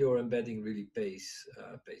multilingual in your embedding really pays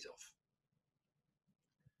off.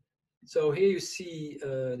 So here you see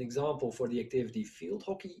an example for the activity field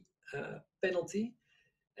hockey penalty,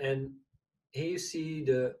 and here you see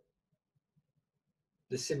the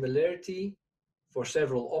similarity for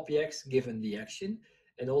several objects given the action,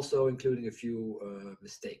 and also including a few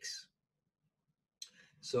mistakes.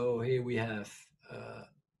 So here we have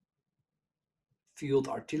field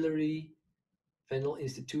artillery, penal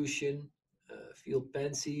institution, field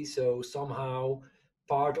pensy. So somehow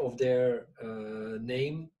part of their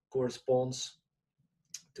name corresponds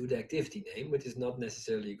to the activity name, which is not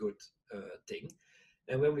necessarily a good thing.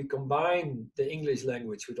 And when we combine the English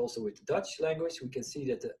language with the Dutch language, we can see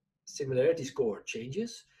that the similarity score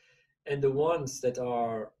changes, and the ones that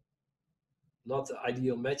are not the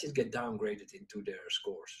ideal matches get downgraded into their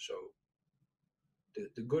scores. So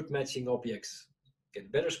the good matching objects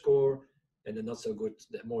get better score, and the not so good,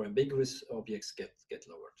 the more ambiguous objects get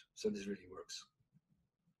lowered. So this really works.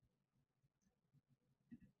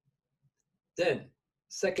 Then,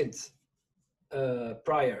 second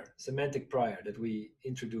prior, semantic prior that we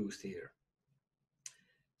introduced here.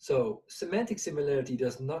 So semantic similarity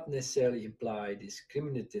does not necessarily imply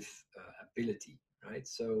discriminative ability, right?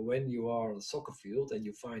 So when you are on a soccer field and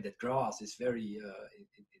you find that grass is very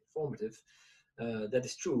informative, that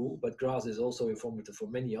is true, but grass is also informative for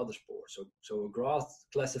many other sports. So a grass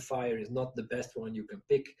classifier is not the best one you can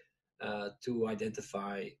pick to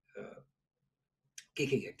identify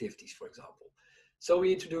kicking activities, for example. So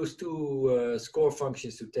we introduced two score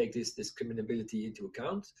functions to take this discriminability into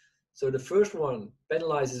account. So the first one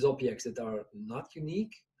penalizes objects that are not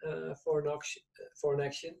unique for an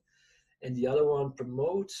action, and the other one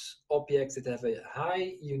promotes objects that have a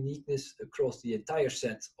high uniqueness across the entire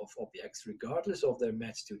set of objects, regardless of their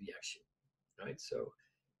match to the action, right? So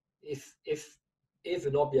if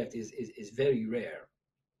an object is very rare,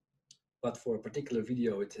 but for a particular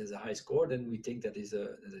video it has a high score, then we think that is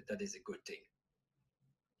a good thing.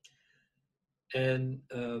 And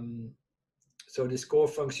so the score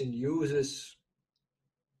function uses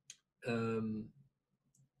the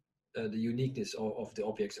uniqueness of the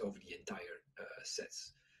objects over the entire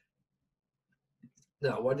sets.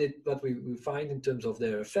 Now, what we find in terms of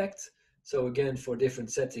their effect, so again, for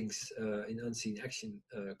different settings in unseen action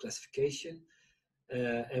classification,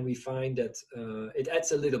 and we find that it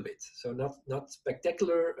adds a little bit. So not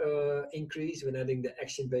spectacular increase when adding the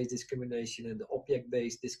action-based discrimination and the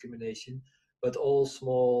object-based discrimination, but all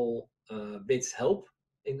small bits help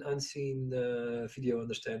in unseen video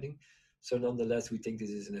understanding. So nonetheless, we think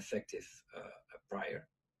this is an effective prior.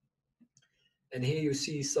 And here you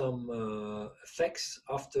see some effects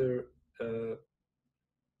after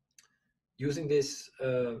using this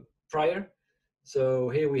prior. So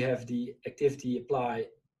here we have the activity apply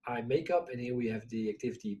eye makeup, and here we have the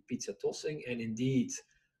activity pizza tossing. And indeed,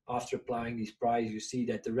 after applying these priors, you see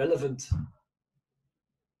that the relevant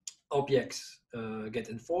objects get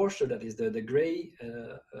enforced. So that is the gray,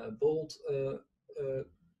 bold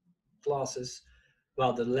classes,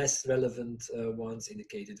 while the less relevant ones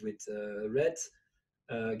indicated with red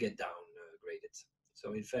get downgraded.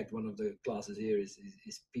 So in fact, one of the classes here is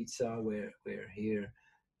pizza, where here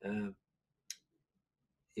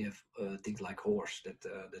you have things like horse that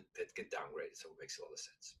get downgraded. So it makes a lot of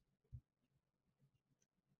sense.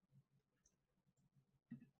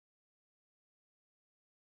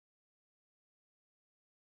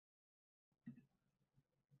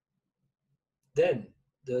 Then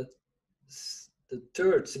the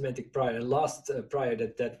third semantic prior and last prior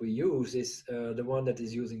that we use is the one that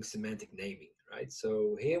is using semantic naming, right?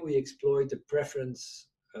 So here we exploit the preference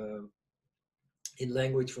in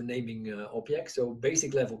language for naming objects. So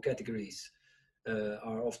basic level categories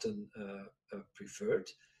are often preferred.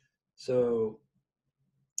 So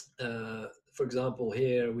for example,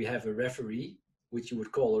 here we have a referee, which you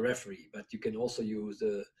would call a referee, but you can also use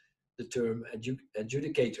the the term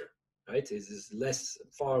adjudicator, right? This is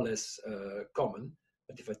far less common.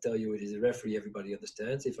 But if I tell you it is a referee, everybody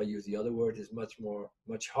understands. If I use the other word, it's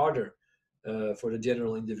much harder for the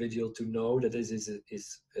general individual to know that this is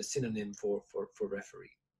a synonym for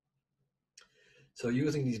referee. So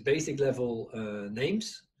using these basic level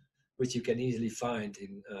names, which you can easily find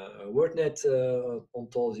in WordNet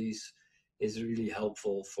ontologies, is really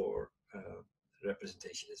helpful for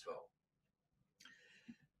representation as well.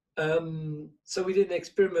 So we did an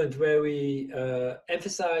experiment where we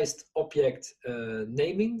emphasized object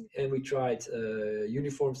naming, and we tried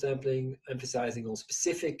uniform sampling, emphasizing on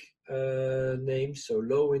specific names, so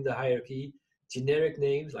low in the hierarchy, generic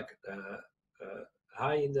names like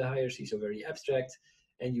high in the hierarchy, so very abstract,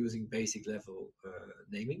 and using basic level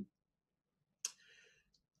naming.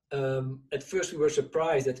 At first we were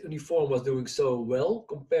surprised that uniform was doing so well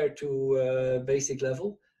compared to basic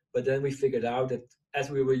level, but then we figured out that as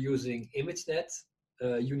we were using ImageNet,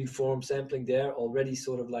 uniform sampling there already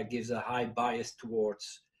sort of like gives a high bias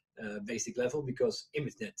towards basic level, because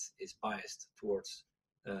ImageNet is biased towards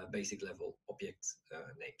basic level object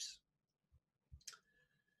names.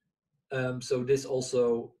 So this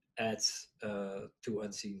also adds to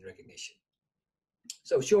unseen recognition.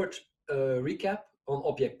 So short recap on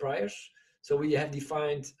object priors. So we have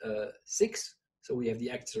defined 6. So we have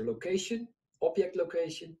the actor location, object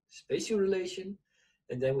location, spatial relation,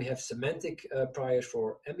 and then we have semantic priors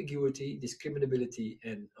for ambiguity, discriminability,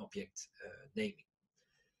 and object naming.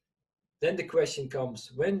 Then the question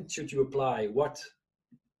comes, when should you apply what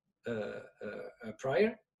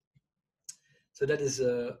prior? So that is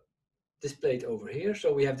displayed over here.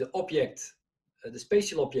 So we have the object, the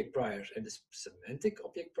spatial object priors and the semantic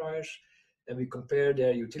object priors, and we compare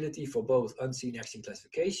their utility for both unseen action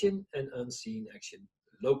classification and unseen action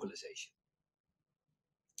localization.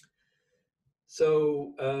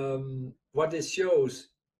 So what this shows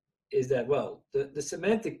is that, well, the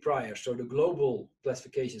semantic priors, so the global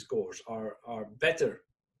classification scores are better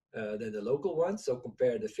than the local ones. So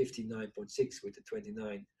compare the 59.6 with the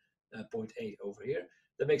 29.8 over here.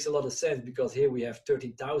 That makes a lot of sense, because here we have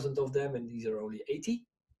 13,000 of them and these are only 80.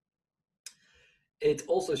 It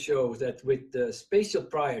also shows that with the spatial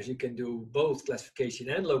priors, you can do both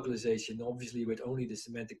classification and localization. Obviously, with only the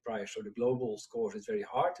semantic priors, so the global scores, it's very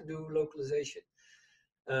hard to do localization.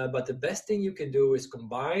 But the best thing you can do is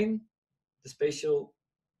combine the spatial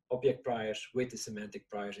object priors with the semantic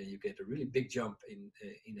priors, and you get a really big jump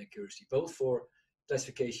in accuracy, both for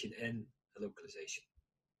classification and localization.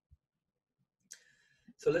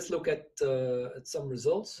 So let's look at some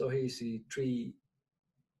results. So here you see three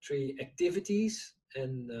activities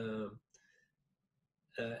and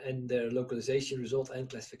their localization result and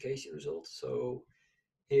classification results. So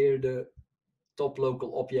here the top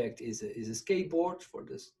local object is a skateboard for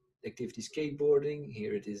this activity skateboarding.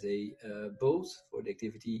 Here it is a boat for the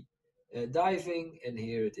activity diving, and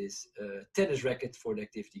here it is a tennis racket for the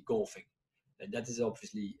activity golfing. And that is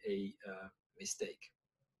obviously a mistake.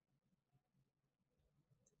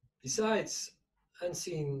 Besides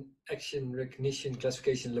unseen action recognition,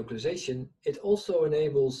 classification, localization, it also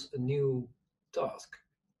enables a new task.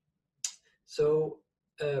 So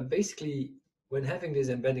basically, when having this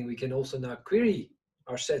embedding, we can also now query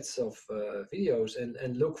our sets of videos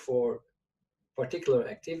and look for particular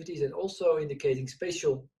activities, and also indicating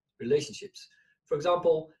spatial relationships. For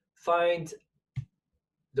example, find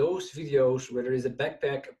those videos where there is a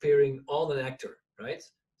backpack appearing on an actor, right?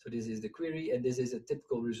 So this is the query, and this is a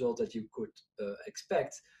typical result that you could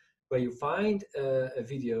expect, where you find a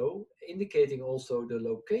video indicating also the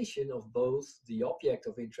location of both the object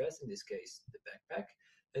of interest, in this case the backpack,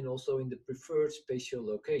 and also in the preferred spatial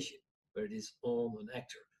location, where it is on an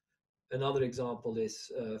actor. Another example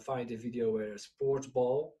is find a video where a sports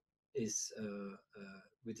ball is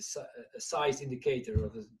with a size indicator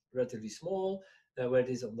of a relatively small, where it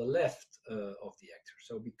is on the left of the actor.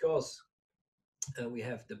 So because we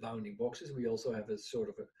have the bounding boxes, we also have a sort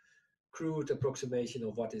of a crude approximation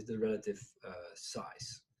of what is the relative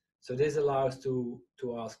size. So this allows to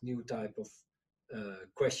ask new type of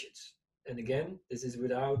questions. And again, this is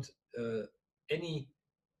without any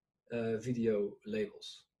video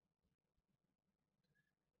labels.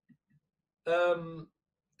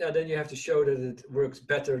 Then you have to show that it works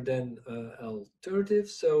better than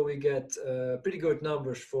alternatives. So we get pretty good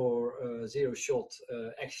numbers for zero-shot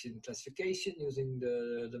action classification using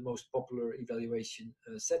the most popular evaluation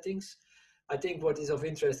settings. I think what is of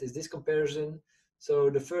interest is this comparison. So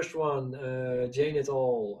the first one, Jane et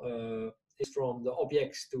al., is from the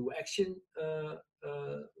objects to action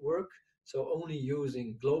work. So only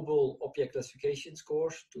using global object classification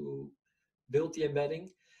scores to build the embedding.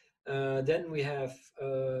 Then we have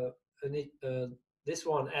this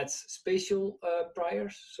one adds spatial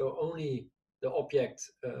priors, so only the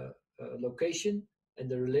object location and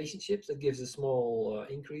the relationships. That gives a small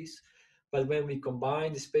increase. But when we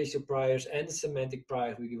combine the spatial priors and the semantic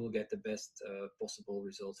priors, we will get the best possible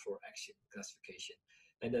results for action classification.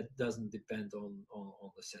 And that doesn't depend on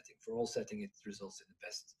the setting. For all setting, it results in the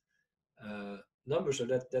best number. So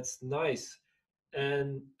that's nice.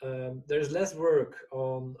 And there's less work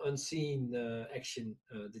on unseen action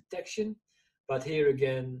detection. But here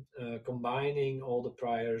again, combining all the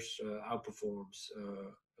priors outperforms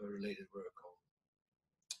related work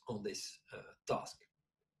on this task.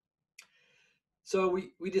 So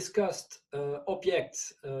we discussed object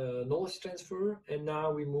knowledge transfer, and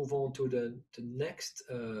now we move on to the next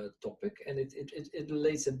topic, and it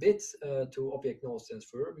relates a bit to object knowledge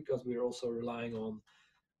transfer, because we're also relying on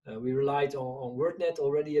we relied on WordNet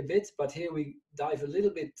already a bit, but here we dive a little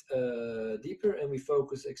bit deeper, and we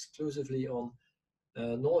focus exclusively on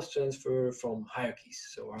knowledge transfer from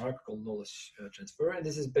hierarchies, so hierarchical knowledge transfer. And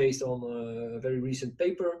this is based on a very recent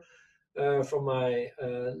paper from my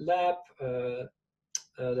lab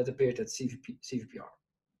that appeared at CVPR.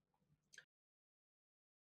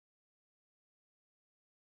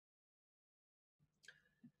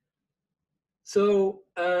 So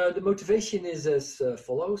the motivation is as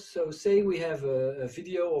follows. So say we have a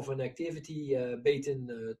video of an activity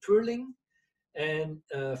Beten twirling, and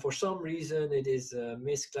for some reason it is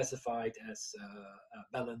misclassified as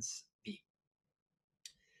a balance beam.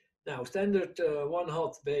 Now, standard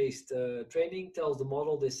one-hot based training tells the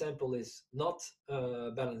model this sample is not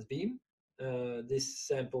balance beam. This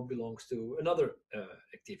sample belongs to another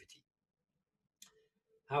activity.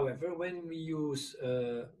 However, when we use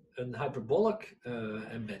an hyperbolic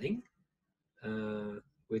embedding,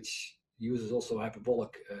 which uses also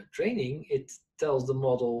hyperbolic training, it tells the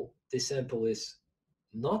model this sample is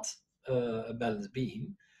not a balance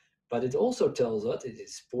beam, but it also tells us it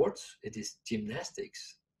is sports, it is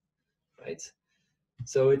gymnastics, right?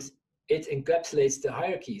 So it encapsulates the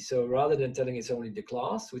hierarchy. So rather than telling it's only the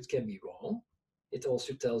class, which can be wrong, it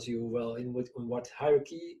also tells you, well, in what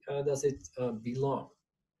hierarchy does it belong?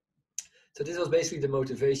 So this was basically the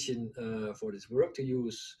motivation for this work, to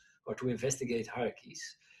use or to investigate hierarchies.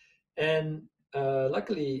 And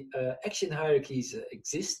luckily, action hierarchies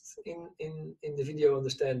exist in the video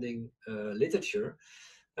understanding literature.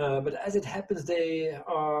 But as it happens, they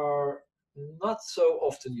are not so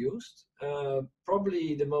often used.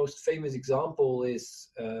 Probably the most famous example is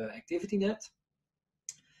ActivityNet.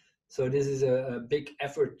 So this is a big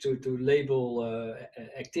effort to label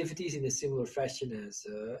activities in a similar fashion as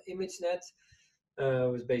ImageNet.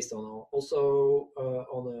 It was based on also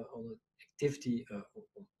on an activity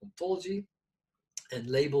ontology, and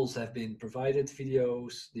labels have been provided,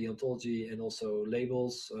 videos, the ontology, and also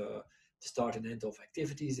labels. The start and end of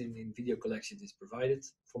activities in video collections is provided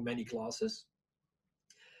for many classes.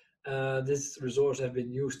 This resource has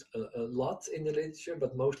been used a lot in the literature,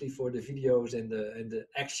 but mostly for the videos and the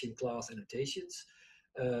action class annotations,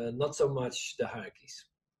 not so much the hierarchies.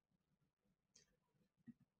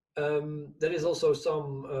 There is also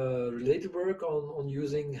some related work on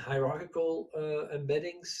using hierarchical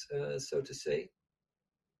embeddings, so to say.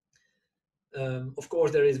 Of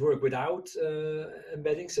course, there is work without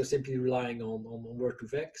embedding, so simply relying on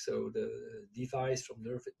word2vec. So the device from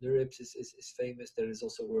NeurIPS is famous. There is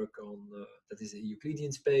also work on that is a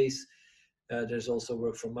Euclidean space. There's also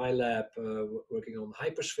work from my lab working on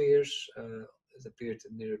hyperspheres. It appeared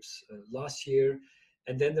in NeurIPS last year.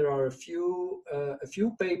 And then there are a few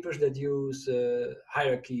papers that use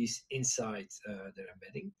hierarchies inside their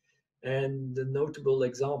embedding. And the notable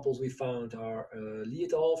examples we found are Lee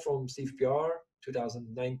et al. From CVPR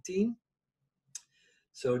 2019.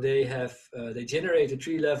 So they generate a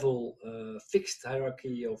tree-level fixed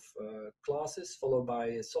hierarchy of classes followed by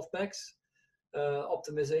a softmax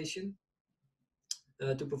optimization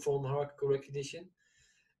to perform hierarchical recognition.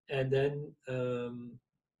 And then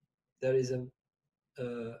there is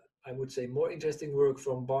I would say more interesting work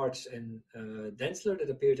from Bartsch and Densler that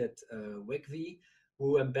appeared at WECV,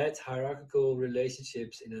 who embed hierarchical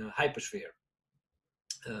relationships in a hypersphere,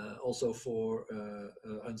 also for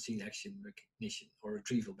unseen action recognition or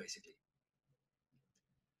retrieval, basically.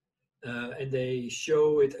 And they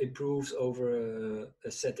show it improves over a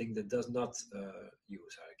setting that does not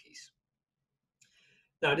use hierarchies.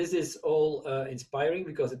 Now, this is all inspiring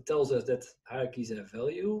because it tells us that hierarchies have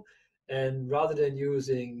value. And rather than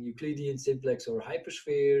using Euclidean, simplex, or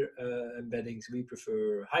hypersphere embeddings, we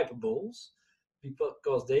prefer hyperboles,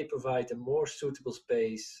 because they provide a more suitable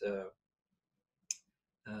space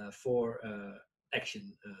for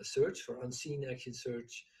action search, for unseen action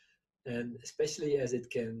search, and especially as it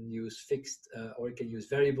can use fixed or it can use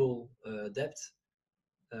variable depth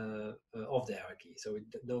of the hierarchy, so it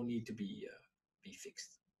no need to be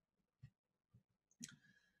fixed.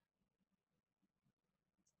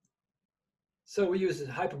 So we use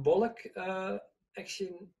hyperbolic action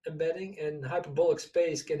embedding, and hyperbolic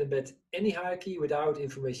space can embed any hierarchy without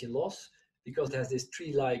information loss because it has this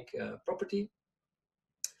tree-like property.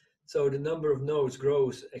 So the number of nodes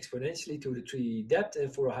grows exponentially to the tree depth,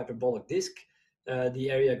 and for a hyperbolic disk, the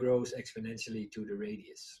area grows exponentially to the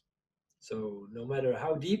radius. So no matter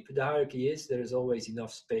how deep the hierarchy is, there is always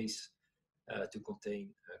enough space to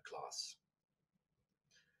contain a class.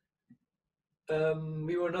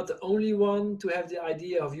 We were not the only one to have the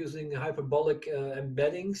idea of using hyperbolic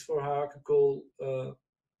embeddings for hierarchical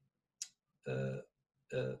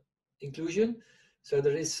inclusion. So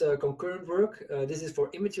there is concurrent work. This is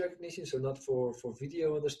for image recognition, so not for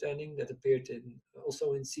video understanding, that appeared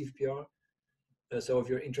also in CVPR. So if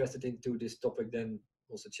you're interested into this topic, then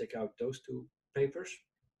also check out those two papers.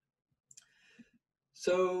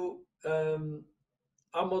 So our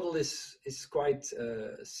model is quite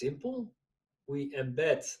simple. We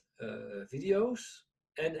embed videos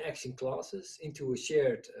and action classes into a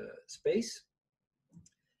shared space.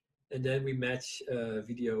 And then we match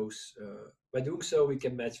videos. By doing so, we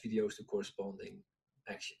can match videos to corresponding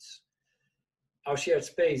actions. Our shared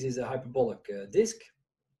space is a hyperbolic disk.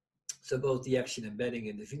 So both the action embedding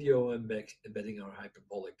and the video embedding are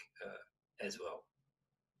hyperbolic as well.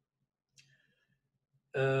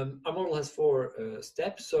 Our model has 4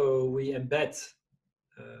 steps. So we embed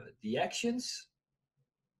the actions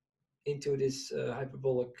into this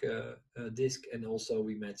hyperbolic disk, and also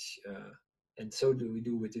we match, and so do we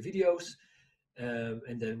do with the videos,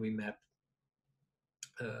 and then we map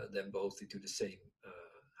them both into the same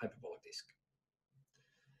hyperbolic disk.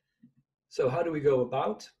 So how do we go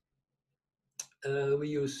about? We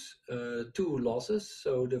use 2 losses.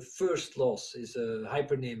 So the first loss is a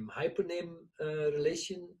hypernym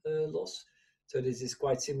relation loss. So this is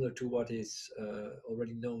quite similar to what is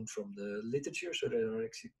already known from the literature. So there are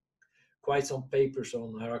actually quite some papers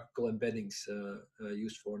on hierarchical embeddings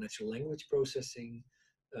used for natural language processing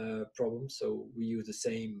problems. So we use the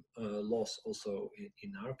same loss also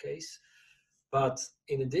in our case. But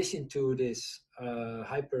in addition to this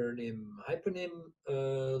hypernym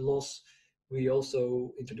loss, we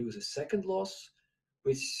also introduce a second loss,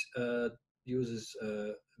 which uses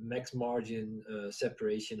max margin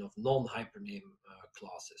separation of non-hypernym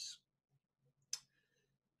classes.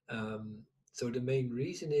 So the main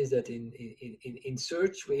reason is that in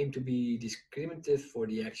search, we aim to be discriminative for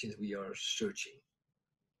the actions we are searching.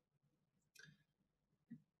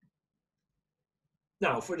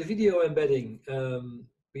 Now, for the video embedding,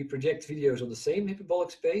 we project videos on the same hyperbolic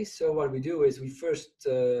space. So what we do is we first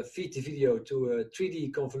feed the video to a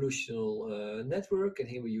 3D convolutional network, and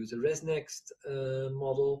here we use a ResNext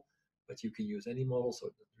model, but you can use any model, so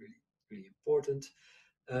it's not really important.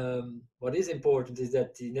 What is important is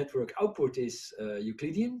that the network output is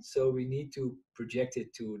Euclidean, so we need to project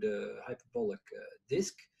it to the hyperbolic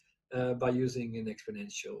disk by using an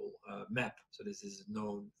exponential map. So this is a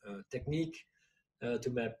known technique to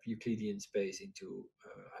map Euclidean space into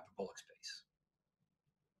hyperbolic space.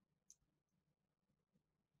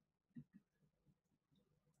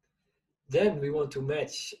 Then we want to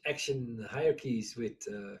match action hierarchies with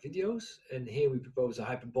videos, and here we propose a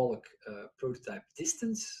hyperbolic prototype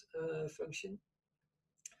distance function.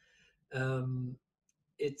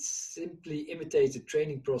 It simply imitates the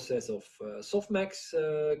training process of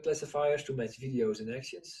softmax classifiers to match videos and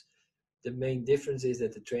actions. The main difference is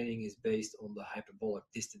that the training is based on the hyperbolic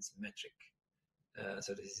distance metric.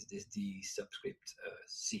 So this is this D subscript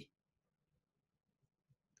C.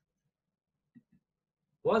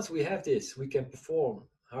 Once we have this, we can perform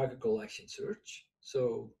hierarchical action search.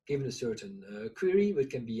 So given a certain query,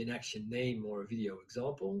 which can be an action name or a video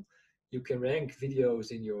example, you can rank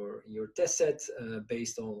videos in your test set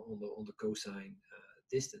based on the cosine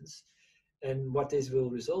distance. And what this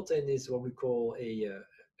will result in is what we call a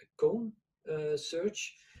cone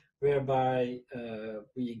search, whereby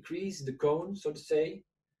we increase the cone, so to say.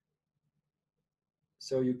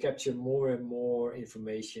 So you capture more and more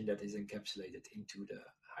information that is encapsulated into the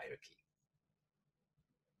hierarchy.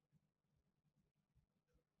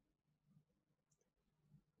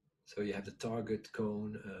 So you have the target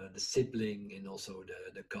cone, the sibling, and also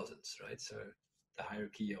the cousins, right? So the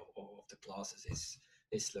hierarchy of the classes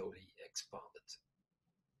is slowly expanded.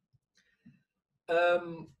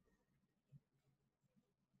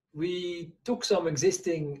 we took some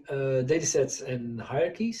existing datasets and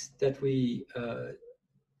hierarchies that we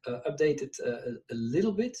updated a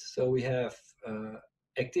little bit. So we have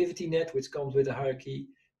ActivityNet, which comes with a hierarchy.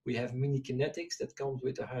 We have mini kinetics that comes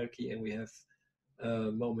with a hierarchy, and we have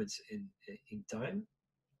moments in time.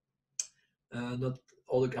 Not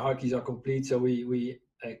all the hierarchies are complete, so we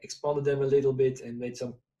expanded them a little bit and made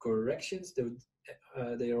some corrections.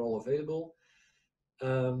 They are all available.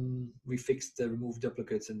 We fixed the remove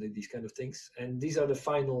duplicates and these kind of things. And these are the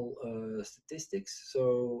final statistics.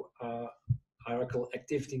 So hierarchical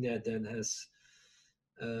ActivityNet then has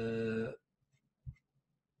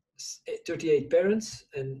 38 parents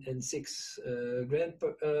and 6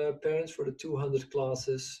 grandparents for the 200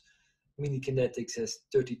 classes. Mini kinetics has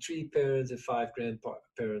 33 parents and 5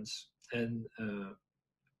 grandparents, and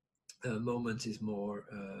moments is more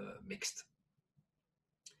mixed.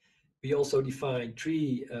 We also define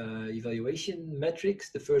 3 evaluation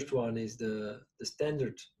metrics. The first one is the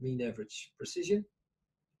standard mean average precision.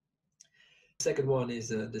 The second one is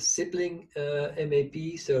the sibling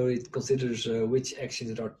MAP, so it considers which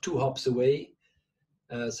actions that are 2 hops away.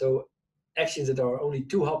 So actions that are only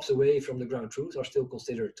 2 hops away from the ground truth are still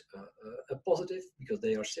considered a positive because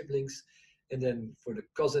they are siblings. And then for the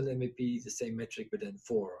cousin MAP, the same metric, but then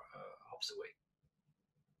 4 hops away.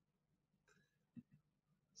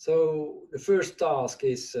 So the first task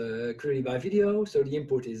is query by video. So the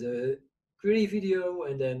input is a query video,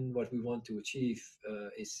 and then what we want to achieve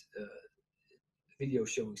is video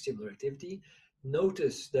showing similar activity.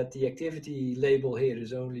 Notice that the activity label here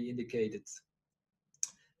is only indicated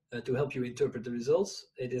to help you interpret the results.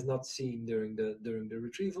 It is not seen during the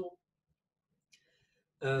retrieval.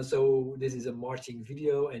 So this is a marching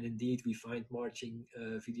video, and indeed we find marching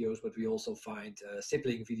videos, but we also find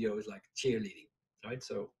sibling videos like cheerleading, right?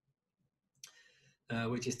 So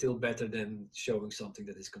which is still better than showing something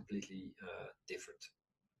that is completely different.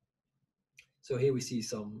 So here we see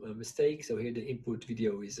some mistakes. So here the input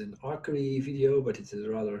video is an archery video, but it's a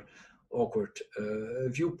rather awkward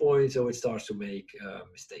viewpoint, so it starts to make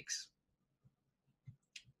mistakes.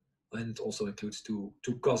 And it also includes two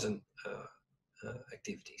cousin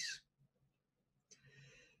activities.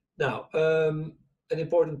 Now, an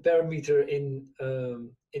important parameter in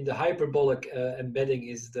the hyperbolic embedding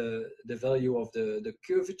is the value of the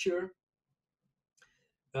curvature.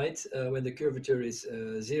 Right, when the curvature is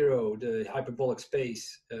 0, the hyperbolic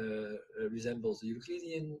space resembles the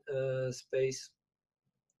Euclidean space.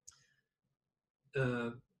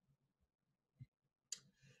 The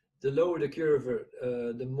lower the curve,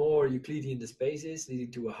 the more Euclidean the space is,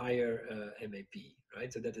 leading to a higher MAP,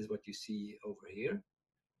 right? So that is what you see over here.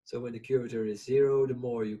 So when the curvature is 0, the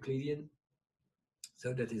more Euclidean.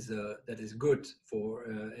 So that is good for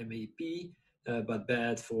MAP. But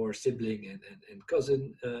bad for sibling and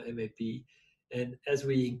cousin MAP. And as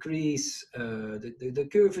we increase the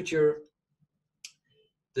curvature,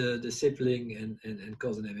 the sibling and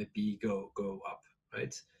cousin MAP go up,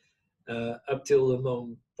 right? Up till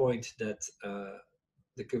the point that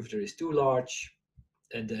the curvature is too large,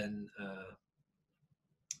 and then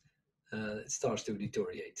it starts to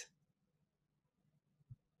deteriorate.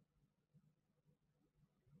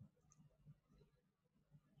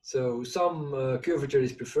 So some curvature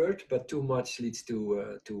is preferred, but too much leads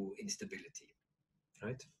to instability,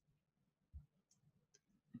 right?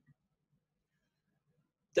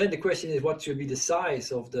 Then the question is, what should be the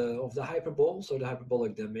size of the hyperbole, so the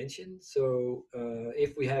hyperbolic dimension. So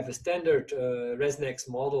if we have a standard ResNext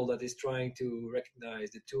model that is trying to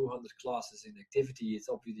recognize the 200 classes in activity, it's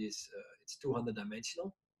obvious it's 200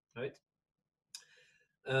 dimensional, right?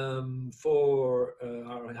 For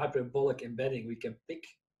our hyperbolic embedding, we can pick,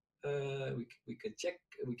 we can check,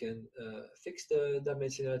 we can fix the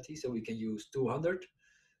dimensionality, so we can use 200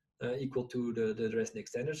 equal to the ResNext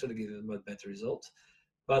standard, so to give a much better result.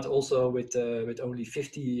 But also with only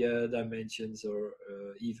 50 dimensions or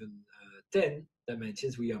even 10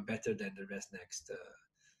 dimensions, we are better than the ResNext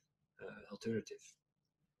alternative.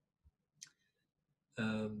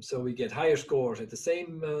 So we get higher scores at the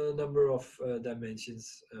same number of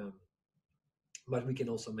dimensions, but we can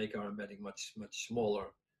also make our embedding much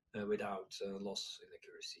smaller without loss in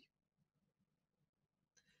accuracy.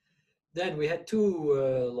 Then we had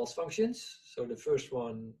 2 loss functions. So the first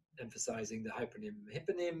one emphasizing the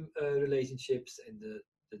hypernym-hypernym relationships, and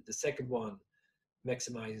the second one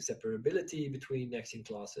maximizing separability between action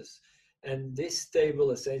classes. And this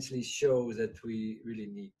table essentially shows that we really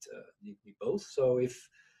need both. So if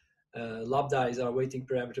lambda is our weighting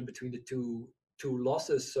parameter between the two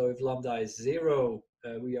losses, so if lambda is 0,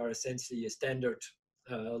 we are essentially a standard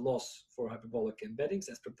loss for hyperbolic embeddings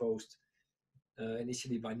as proposed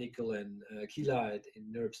initially by Nickel and Kila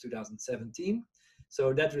in NURBS 2017.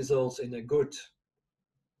 So that results in a good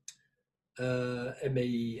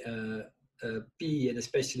MAP and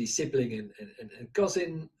especially sibling and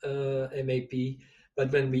cousin MAP.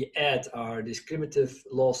 But when we add our discriminative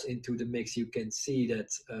loss into the mix, you can see that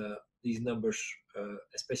these numbers,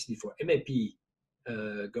 especially for MAP,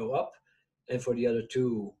 go up, and for the other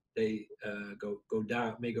two, they go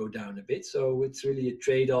down, may go down a bit. So it's really a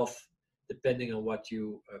trade-off depending on what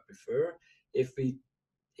you prefer. If we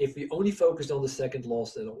only focus on the second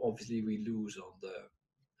loss, then obviously we lose on the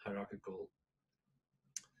hierarchical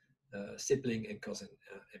sibling and cousin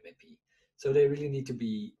MAP. So they really need to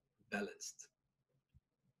be balanced.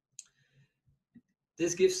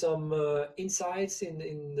 This gives some insights in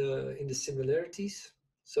the similarities.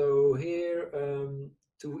 So here,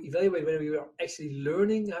 to evaluate whether we are actually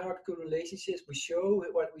learning hierarchical relationships,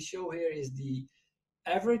 what we show here is the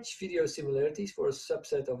average video similarities for a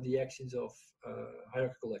subset of the actions of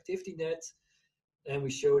hierarchical activity net. And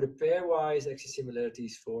we show the pairwise action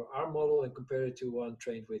similarities for our model and compare it to one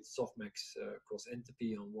trained with softmax cross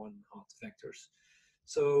entropy on one-hot vectors.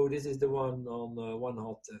 So this is the one on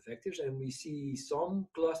one-hot vectors, and we see some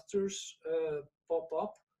clusters pop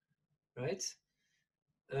up, right?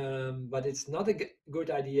 But it's not a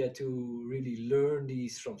good idea to really learn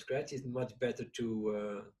these from scratch. It's much better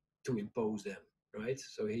to impose them, right?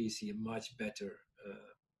 So here you see a much better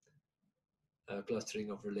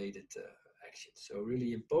clustering of related actions. So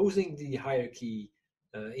really imposing the hierarchy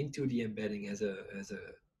into the embedding has a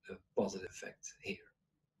positive effect here.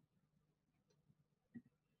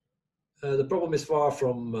 The problem is far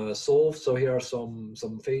from solved. So here are some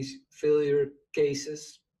failure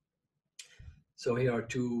cases. So here are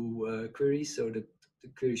two queries. So the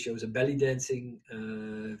query shows a belly dancing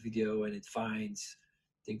video, and it finds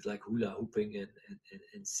things like hula hooping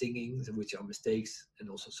and singing, which are mistakes, and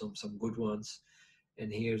also some good ones.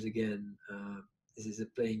 And here's again, this is a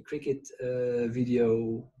playing cricket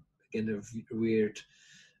video, again a weird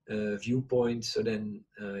viewpoint, so then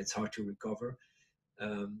it's hard to recover.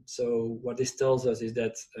 So what this tells us is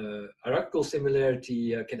that hierarchical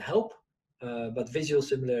similarity can help, but visual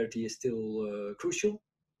similarity is still crucial.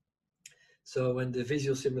 So when the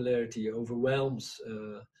visual similarity overwhelms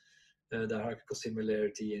the hierarchical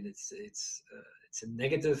similarity, and it's a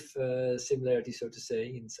negative similarity, so to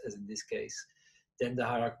say, as in this case, then the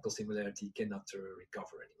hierarchical similarity cannot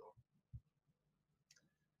recover anymore.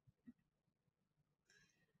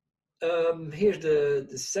 Here's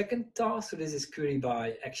the second task. So this is query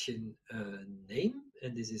by action name,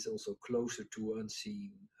 and this is also closer to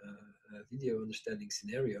unseen video understanding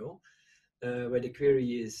scenario, where the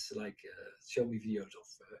query is like, show me videos of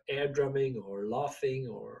air drumming or laughing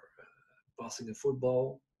or passing a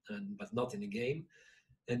football, but not in a game.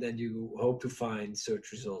 And then you hope to find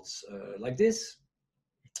search results like this.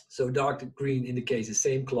 So dark green indicates the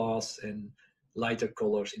same class, and lighter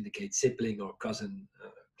colors indicate sibling or cousin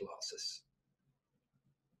classes.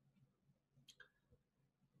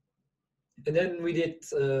 And then we did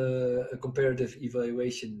a comparative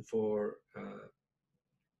evaluation for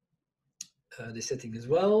the setting as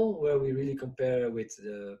well, where we really compare with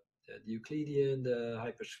the Euclidean, the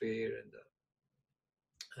hypersphere,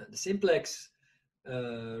 and the simplex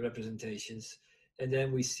representations. And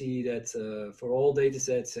then we see that for all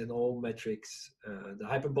datasets and all metrics, the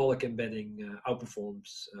hyperbolic embedding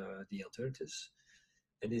outperforms the alternatives.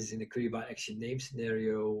 And this is in a query by action name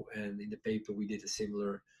scenario. And in the paper, we did a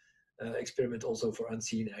similar experiment also for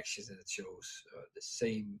unseen actions, and it shows the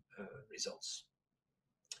same results.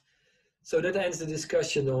 So that ends the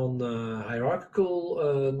discussion on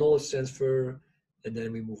hierarchical knowledge transfer. And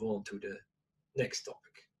then we move on to the next topic.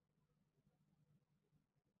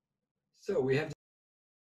 So we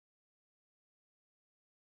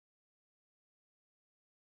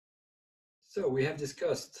have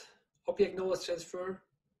discussed object knowledge transfer,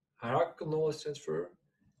 hierarchical knowledge transfer,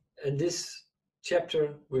 and this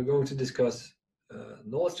chapter we're going to discuss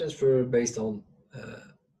knowledge transfer based on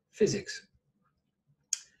physics.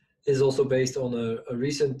 It is also based on a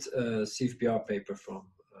recent CFPR paper from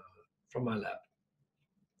my lab.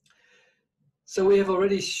 So we have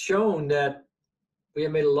already shown that we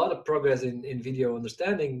have made a lot of progress in video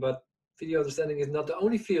understanding, but video understanding is not the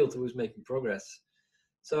only field who is making progress.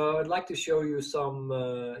 So I'd like to show you some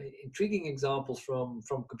intriguing examples from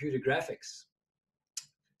computer graphics.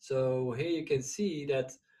 So here you can see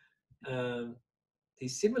that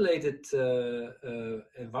these simulated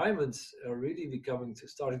environments are really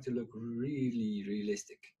starting to look really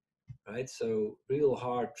realistic, right? So real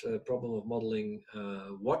hard problem of modeling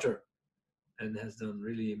water, and has done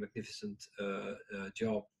really a magnificent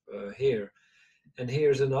job here. And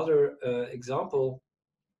here's another example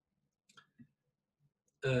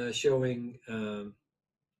showing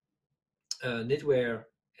knitwear,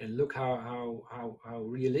 and look how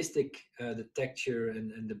realistic the texture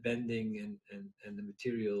and the bending and the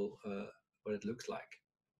material, what it looks like.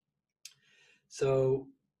 So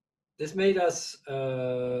this made us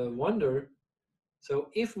wonder, so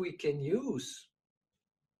if we can use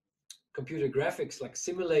computer graphics like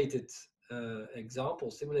simulated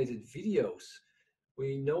examples, simulated videos,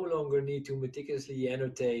 we no longer need to meticulously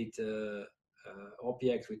annotate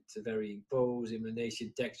objects with varying pose,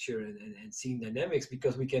 illumination, texture, and scene dynamics,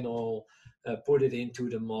 because we can all put it into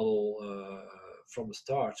the model from the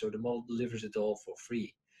start. So the model delivers it all for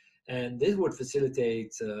free. And this would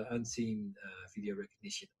facilitate unseen video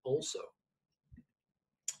recognition also.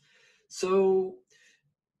 So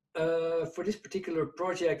for this particular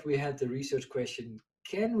project, we had the research question: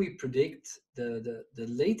 can we predict the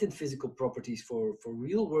latent physical properties for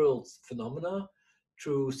real-world phenomena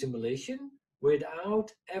through simulation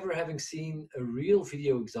without ever having seen a real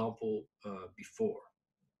video example before?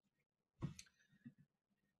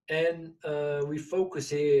 And we focus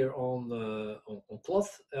here on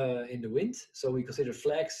cloth in the wind. So we consider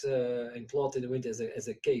flags and cloth in the wind as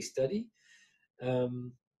a case study.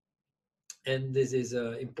 And this is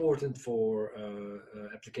important for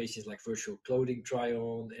applications like virtual clothing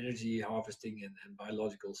try-on, energy harvesting, and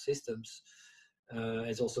biological systems.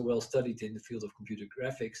 It's also well studied in the field of computer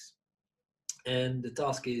graphics. And the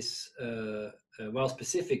task is, while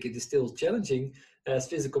specific, it is still challenging, as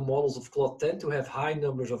physical models of cloth tend to have high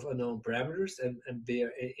numbers of unknown parameters and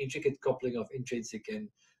bear intricate coupling of intrinsic and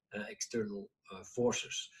external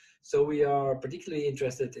forces. So we are particularly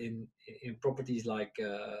interested in properties like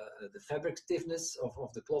the fabric stiffness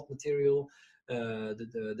of the cloth material,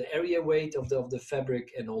 the area weight of the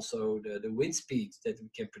fabric, and also the wind speed that we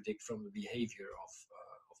can predict from the behavior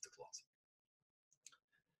of the cloth.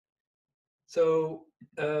 So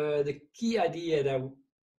the key idea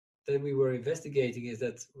that we were investigating is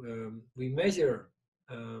that we measure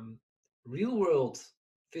real-world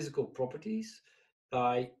physical properties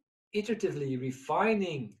by iteratively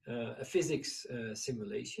refining a physics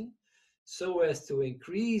simulation so as to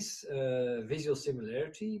increase visual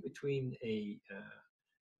similarity between a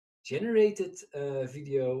generated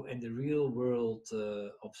video and the real-world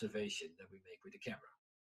observation that we make with the camera.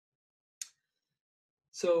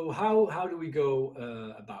 So how do we go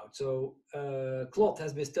about? So cloth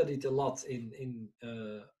has been studied a lot in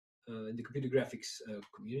the computer graphics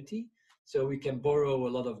community. So we can borrow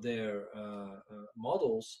a lot of their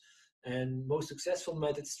models. And most successful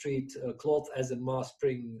methods treat cloth as a mass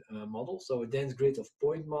spring model. So a dense grid of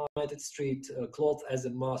point mass methods treat cloth as a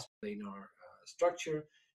mass planar structure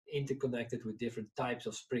interconnected with different types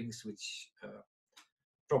of springs, which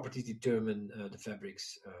properties determine the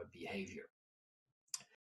fabric's behavior.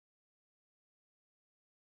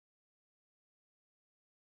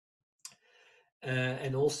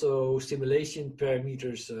 And also simulation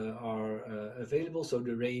parameters are available. So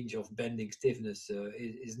the range of bending stiffness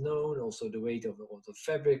is known. Also the weight of the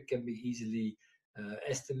fabric can be easily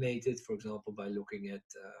estimated, for example, by looking at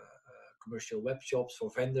commercial web shops for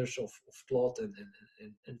vendors of cloth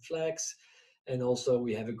and flags. And also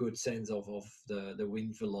we have a good sense of the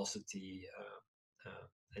wind velocity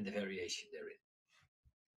and the variation therein.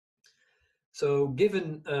 So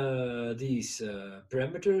given these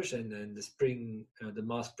parameters and the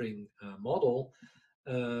mass spring model,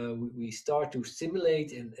 we start to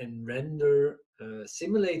simulate and render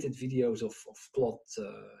simulated videos of cloth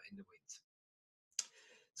in the wind.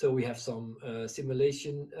 So we have some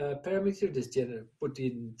simulation parameter. This put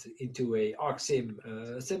into a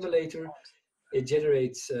ArcSim simulator. It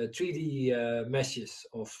generates 3D meshes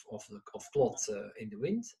of cloth in the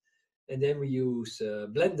wind. And then we use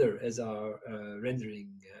Blender as our rendering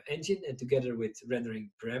engine, and together with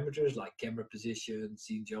rendering parameters like camera position,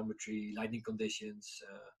 scene geometry, lighting conditions,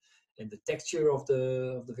 and the texture of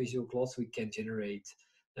the visual cloth, we can generate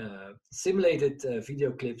simulated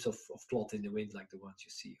video clips of cloth in the wind, like the ones you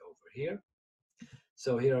see over here.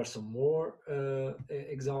 So here are some more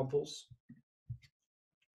examples.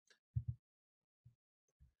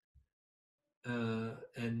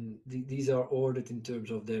 And these are ordered in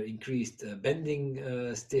terms of their increased bending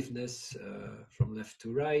stiffness from left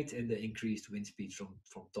to right, and the increased wind speed from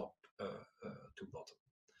top to bottom.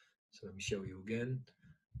 So let me show you again.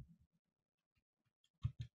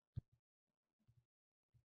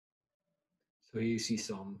 So here you see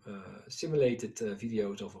some simulated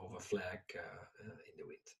videos of a flag in the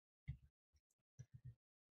wind.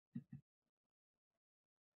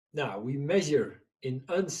 Now we measure in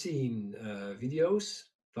unseen videos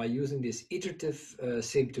by using this iterative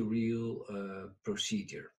sim to real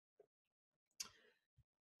procedure.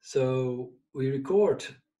 So we record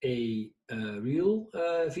a real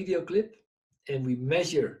video clip and we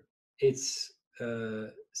measure its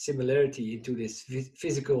similarity into this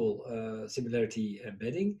physical similarity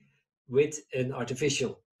embedding with an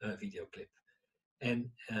artificial video clip. And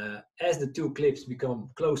as the two clips become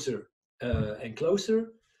closer and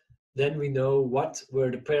closer, then we know what were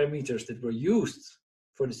the parameters that were used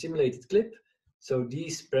for the simulated clip. So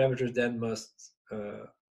these parameters then must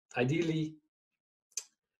ideally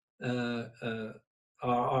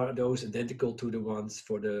are those identical to the ones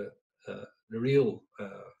for the real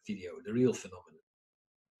video, the real phenomenon.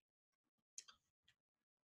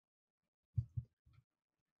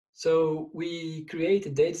 So we create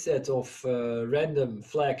a dataset of random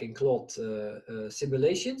flag and clot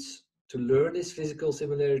simulations to learn this physical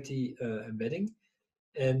similarity embedding.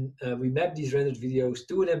 And we map these rendered videos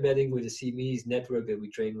to an embedding with a CMEs network that we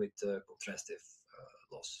train with contrastive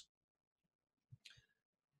loss.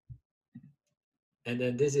 And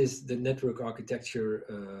then this is the network architecture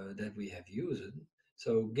that we have used.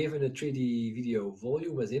 So given a 3D video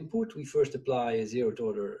volume as input, we first apply a zeroth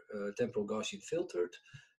order temporal Gaussian filter,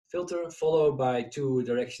 followed by two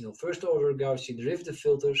directional first order Gaussian derivative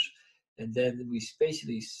filters. And then we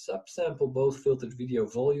spatially subsample both filtered video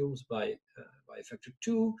volumes by a factor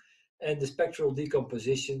 2. And the spectral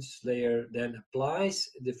decompositions layer then applies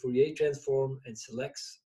the Fourier transform and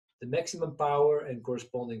selects the maximum power and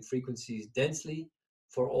corresponding frequencies densely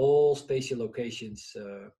for all spatial locations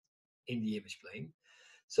in the image plane.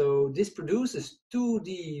 So this produces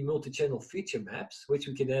 2D multi-channel feature maps, which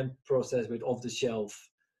we can then process with off-the-shelf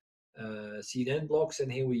CNN blocks,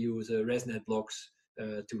 and here we use ResNet blocks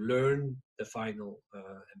to learn the final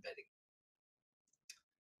embedding.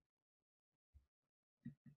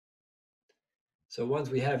 So once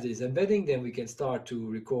we have this embedding, then we can start to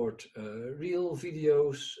record real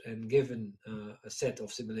videos, and given a set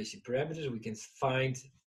of simulation parameters, we can find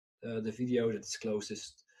the video that is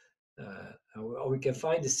closest, or we can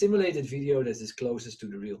find the simulated video that is closest to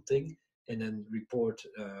the real thing, and then report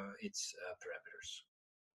its parameters.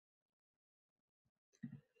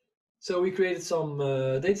 So we created some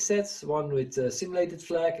data sets, one with simulated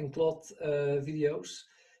flag and clot videos.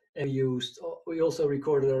 And we also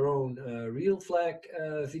recorded our own real flag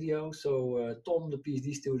video. So Tom, the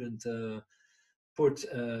PhD student, put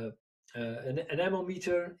an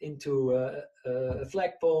ammometer into a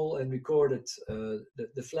flagpole and recorded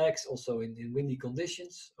the flags also in windy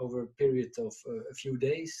conditions over a period of a few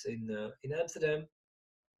days in Amsterdam.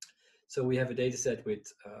 So we have a data set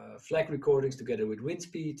with flag recordings together with wind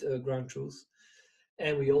speed ground truth.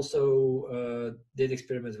 And we also did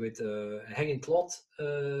experiments with hanging clot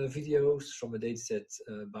videos from a dataset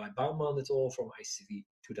by Baumann et al. From ICV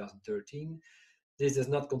 2013. This does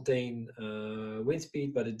not contain wind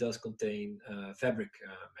speed, but it does contain fabric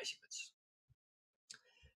measurements.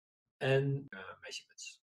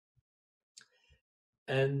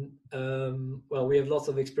 And well, we have lots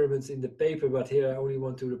of experiments in the paper, but here I only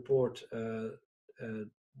want to report the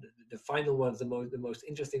final ones, the most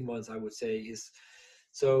interesting ones, I would say, is.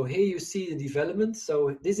 So here you see the development.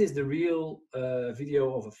 So this is the real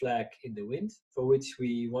video of a flag in the wind, for which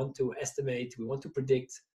we want to estimate, we want to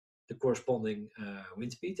predict the corresponding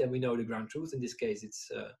wind speed, and we know the ground truth. In this case,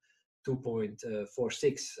 it's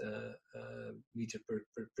 2.46 meter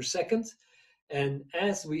per second. And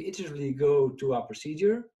as we iteratively go to our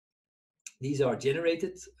procedure, these are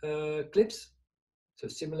generated clips, so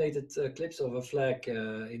simulated clips of a flag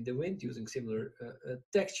in the wind using similar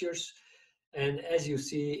textures. And as you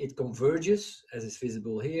see, it converges, as is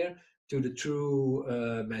visible here, to the true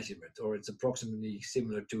measurement, or it's approximately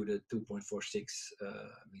similar to the 2.46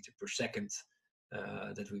 meter per second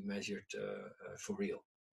that we measured for real.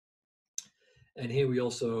 And here we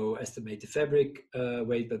also estimate the fabric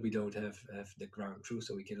weight, but we don't have the ground truth,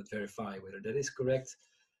 so we cannot verify whether that is correct.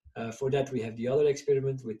 For that, we have the other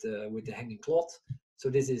experiment with the hanging clot. So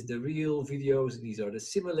this is the real videos, and these are the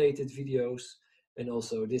simulated videos. And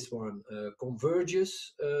also this one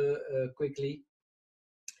converges quickly,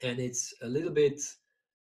 and it's a little bit,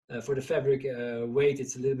 for the fabric weight,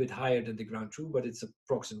 it's a little bit higher than the ground truth, but it's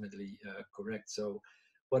approximately correct. So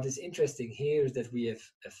what is interesting here is that we have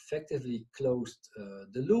effectively closed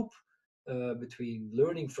the loop between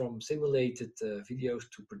learning from simulated videos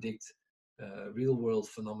to predict real-world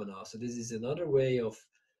phenomena. So this is another way of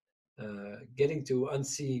getting to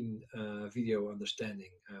unseen video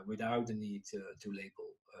understanding without the need to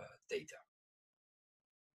label data.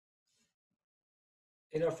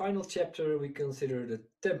 In our final chapter, we consider the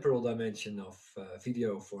temporal dimension of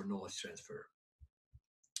video for knowledge transfer.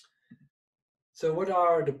 So what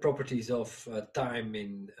are the properties of time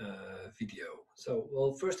in video? So,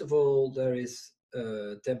 well, first of all, there is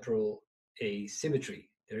temporal asymmetry.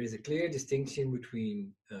 There is a clear distinction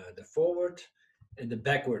between the forward and the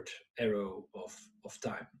backward arrow of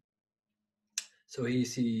time. So here you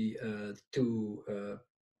see two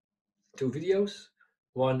videos,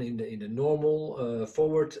 one in the normal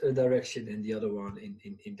forward direction and the other one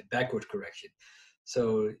in the backward correction.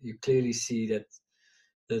 So you clearly see that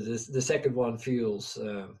the second one feels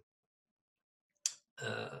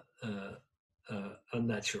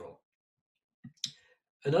unnatural.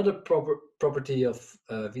 Another property of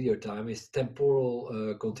video time is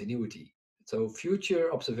temporal continuity. So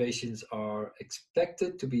future observations are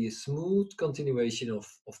expected to be a smooth continuation of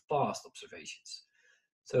past observations.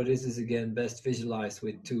 So this is again best visualized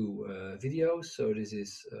with two videos. So this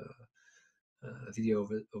is a video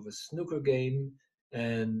of a snooker game,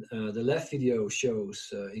 and the left video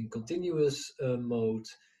shows in continuous mode,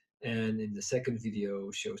 and in the second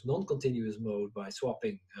video shows non-continuous mode by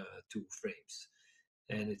swapping two frames.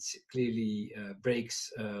 And it's clearly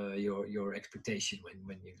breaks your expectation when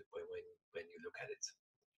you look at it.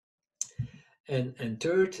 And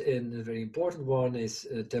third, and a very important one, is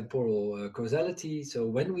temporal causality. So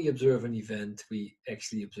when we observe an event, we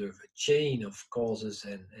actually observe a chain of causes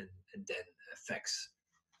and then effects.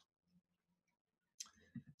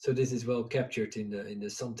 So this is well captured in the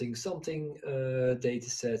something data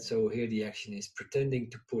set. So here the action is pretending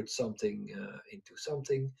to put something into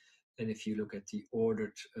something, and if you look at the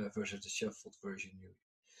ordered versus the shuffled version,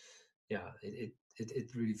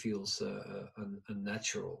 it really feels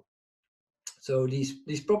unnatural. So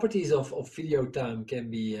these properties of video time can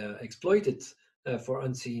be exploited for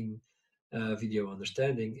unseen video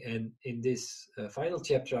understanding. And in this final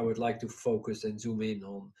chapter, I would like to focus and zoom in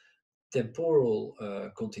on temporal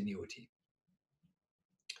continuity.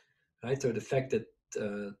 Right, so the fact that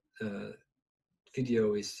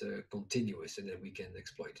video is continuous and that we can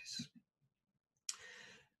exploit this.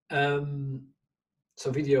 So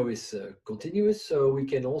video is continuous, so we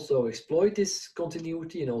can also exploit this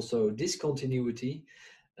continuity and also discontinuity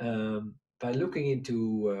by looking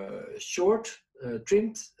into short,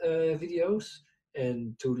 trimmed videos,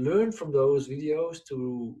 and to learn from those videos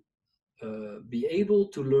to be able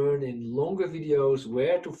to learn in longer videos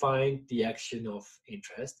where to find the action of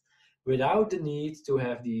interest without the need to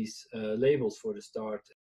have these labels for the start.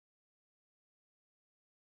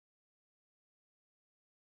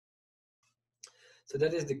 So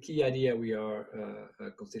that is the key idea we are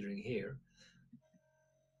considering here.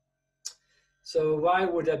 So why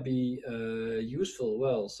would that be useful?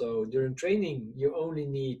 Well, so during training, you only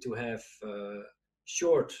need to have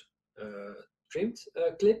short trimmed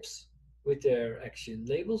clips with their action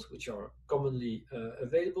labels, which are commonly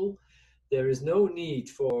available. There is no need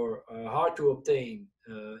for hard to obtain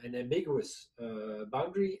and ambiguous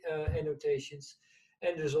boundary annotations.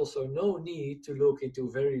 And there's also no need to look into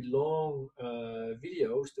very long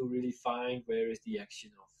videos to really find where is the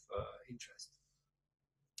action of interest.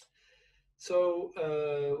 So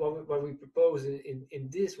what we propose in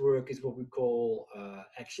this work is what we call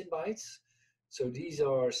action bytes. So these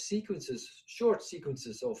are sequences, short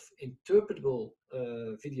sequences of interpretable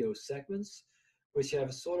video segments, which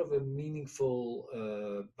have sort of a meaningful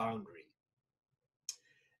boundary.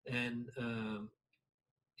 And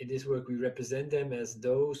in this work, we represent them as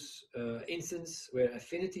those instances where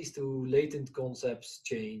affinities to latent concepts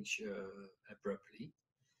change abruptly.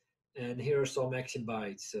 And here are some action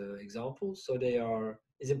bytes examples. So they are,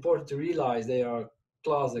 it's important to realize they are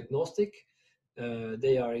class agnostic.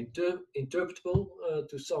 They are interpretable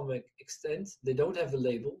to some extent. They don't have a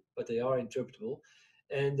label, but they are interpretable.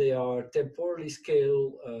 And they are temporally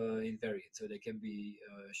scale invariant. So they can be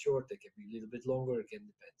short, they can be a little bit longer, it can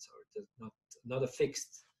depend. So it's not a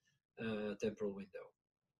fixed temporal window.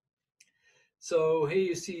 So here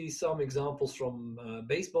you see some examples from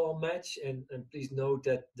baseball match, and please note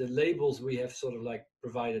that the labels we have sort of like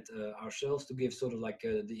provided ourselves to give sort of like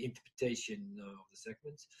the interpretation of the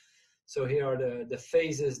segments. So here are the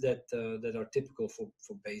phases that are typical for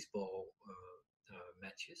baseball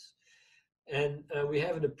matches. And we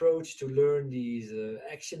have an approach to learn these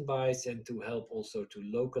action bytes and to help also to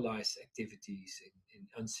localize activities in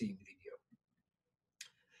unseen video.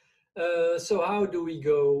 So how do we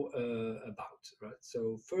go about, right?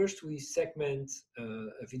 So first we segment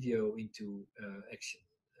a video into action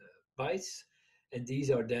bytes, and these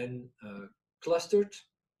are then clustered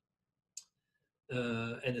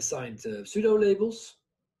and assigned pseudo labels,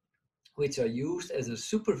 which are used as a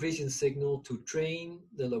supervision signal to train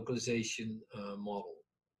the localization model.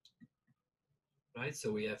 Right,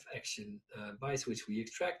 so we have action bytes which we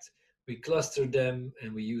extract, We cluster them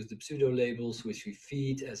and we use the pseudo labels, which we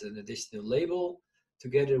feed as an additional label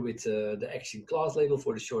together with the action class label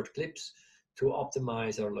for the short clips to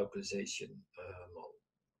optimize our localization model.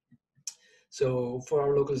 So for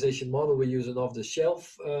our localization model, we use an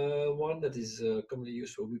off-the-shelf one that is commonly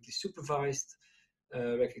used for weakly supervised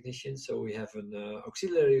recognition. So we have an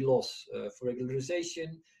auxiliary loss for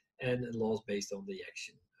regularization and a loss based on the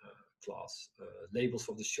action class labels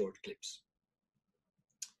for the short clips.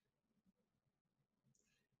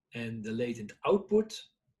 And the latent output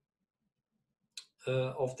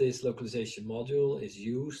of this localization module is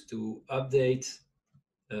used to update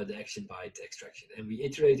the action byte extraction. And we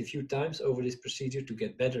iterate a few times over this procedure to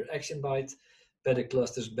get better action byte, better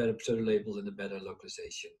clusters, better pseudo labels, and a better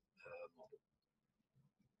localization model.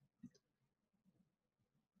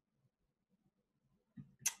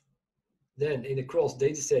 Then in a cross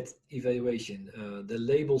dataset evaluation, the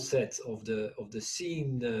label set of the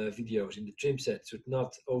scene videos in the trim set should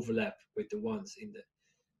not overlap with the ones in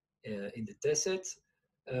the test set.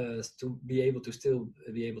 To be able to still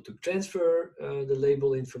be able to transfer the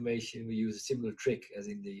label information, we use a similar trick as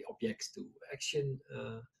in the objects to action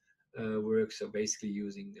work. So basically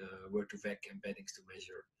using word2vec embeddings to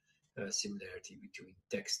measure similarity between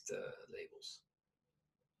text labels.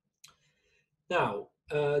 Now,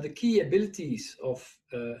 the key abilities of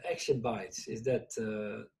action bytes is that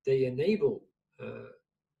they enable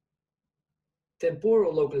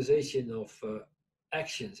temporal localization of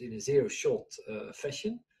actions in a zero-shot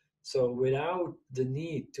fashion. So without the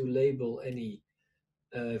need to label any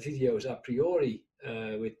videos a priori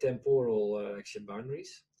with temporal action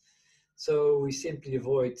boundaries. So we simply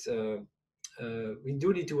avoid, we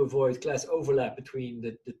do need to avoid class overlap between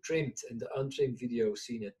the trimmed and the untrimmed videos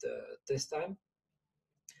seen at test time.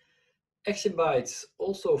 Action bytes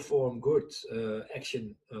also form good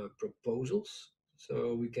action proposals.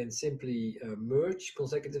 So we can simply merge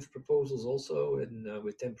consecutive proposals also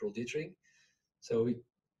with temporal dithering. So we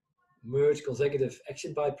merge consecutive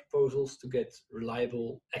action byte proposals to get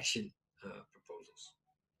reliable action proposals.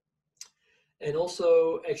 And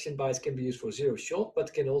also action bytes can be used for zero shot,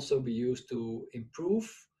 but can also be used to improve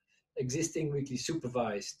existing weakly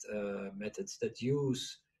supervised methods that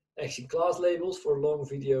use action class labels for long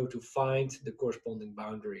video to find the corresponding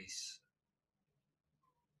boundaries.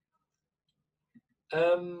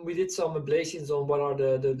 We did some ablations on what are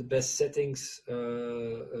the best settings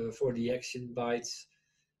for the action bytes.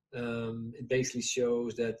 It basically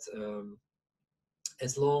shows that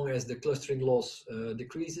as long as the clustering loss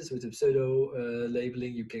decreases with the pseudo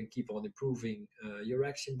labeling, you can keep on improving your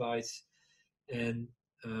action bytes. And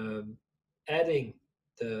adding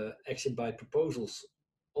the action byte proposals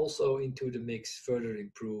also into the mix further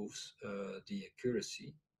improves the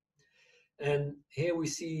accuracy. And here we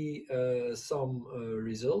see some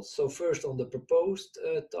results. So first on the proposed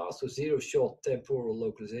task, so zero-shot temporal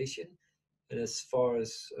localization. And as far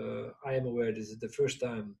as I am aware, this is the first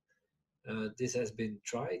time this has been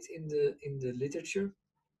tried in the literature.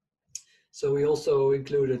 So we also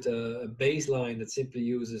included a baseline that simply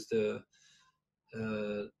uses the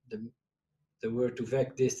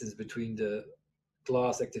word2vec distance between the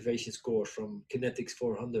class activation score from Kinetics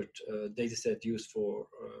 400 dataset used for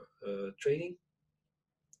training.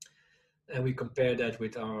 And we compare that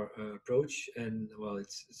with our approach, and well,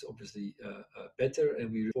 it's obviously better.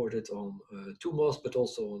 And we reported on TUMOS, but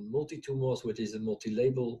also on multi-TUMOS, which is a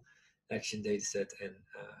multi-label action dataset and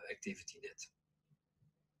ActivityNet.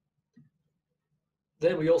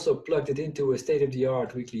 Then we also plugged it into a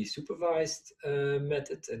state-of-the-art weakly supervised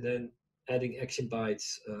method, and then adding action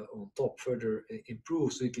bytes on top further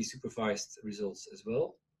improves weakly supervised results as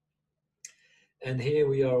well. And here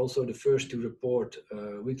we are also the first to report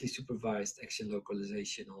weakly supervised action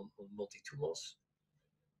localization on multi-TUMOS,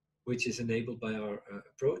 which is enabled by our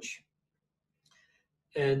approach.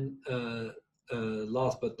 And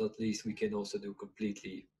last but not least, we can also do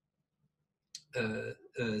completely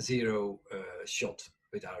zero shot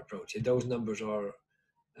with our approach. And those numbers are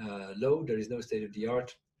low. There is no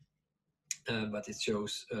state-of-the-art, but it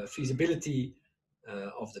shows feasibility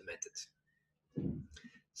of the method.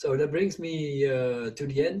 So that brings me to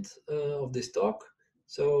the end of this talk.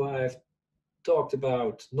 So I've talked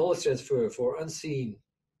about knowledge transfer for unseen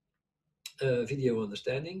video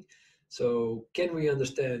understanding. So can we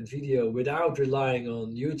understand video without relying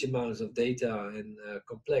on huge amounts of data and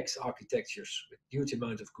complex architectures with huge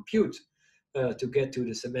amounts of compute to get to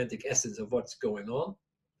the semantic essence of what's going on?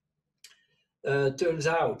 Turns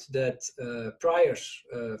out that priors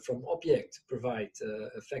from object provide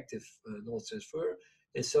effective knowledge transfer,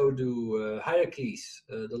 and so do hierarchies.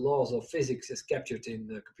 The laws of physics as captured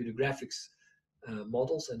in computer graphics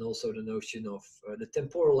models, and also the notion of the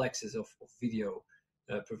temporal axis of video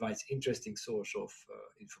provides interesting source of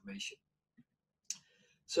information.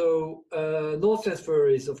 So knowledge transfer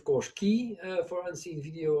is of course key for unseen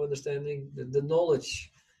video understanding. The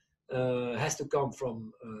knowledge has to come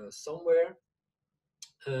from somewhere.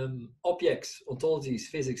 Objects, ontologies,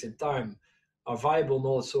 physics, and time are viable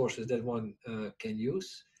knowledge sources that one can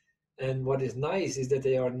use. And what is nice is that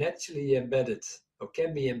they are naturally embedded, or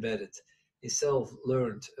can be embedded, in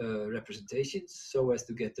self-learned representations, so as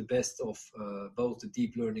to get the best of both the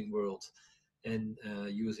deep learning world and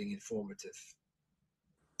using informative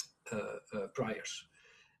priors.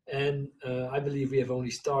 And I believe we have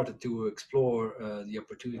only started to explore the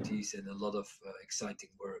opportunities, and a lot of exciting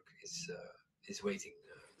work is waiting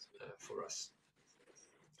for us.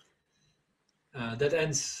 That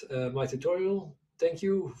ends my tutorial. Thank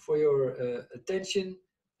you for your attention,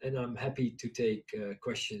 and I'm happy to take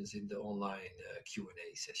questions in the online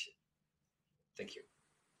Q&A session. Thank you.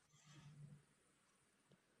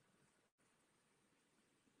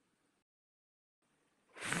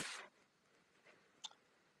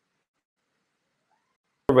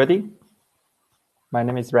 Everybody, my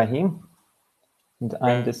name is Rahim, and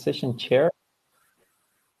I'm the session chair.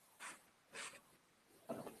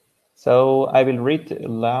 So I will read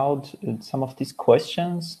aloud some of these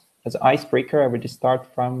questions. As icebreaker, I will start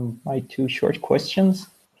from my two short questions.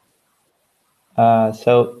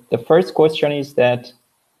 So the first question is that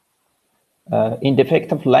in the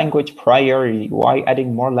effect of language priority, why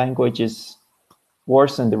adding more languages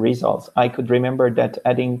worsen the results? I could remember that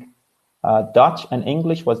adding Dutch and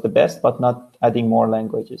English was the best, but not adding more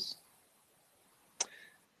languages.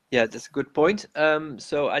 Yeah, that's a good point.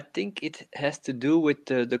 So I think it has to do with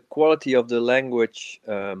the quality of the language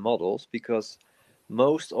models, because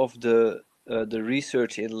most of the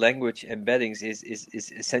research in language embeddings is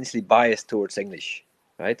essentially biased towards English,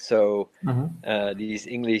 right? So these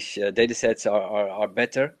English data sets are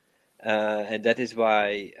better, and that is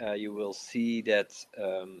why you will see that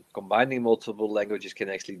combining multiple languages can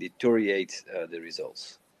actually deteriorate the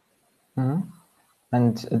results.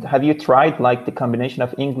 And have you tried like the combination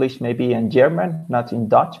of English maybe and German, not in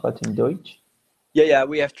Dutch, but in Deutsch? Yeah,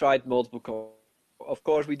 we have tried multiple. Of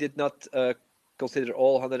course, we did not consider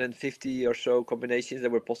all 150 or so combinations that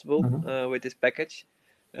were possible with this package.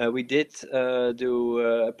 We did do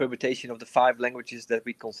a permutation of the 5 languages that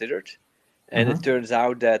we considered. And it turns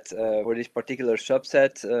out that for this particular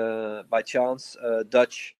subset, by chance,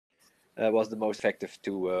 Dutch was the most effective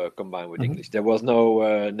to combine with English. There was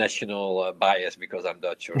no national bias because I'm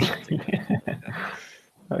Dutch or something.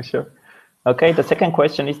 Oh, sure. Okay, the second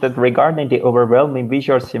question is that regarding the overwhelming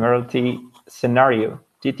visual similarity scenario,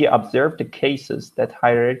 did you observe the cases that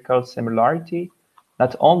hierarchical similarity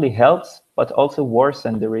not only helps, but also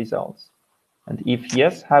worsen the results? And if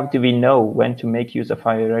yes, how do we know when to make use of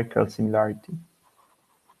hierarchical similarity?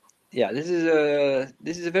 Yeah, this is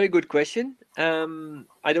a very good question.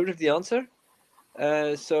 I don't have the answer.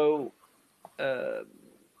 So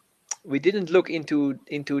we didn't look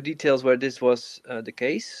into details where this was the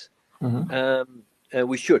case.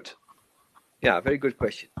 We should. Yeah, very good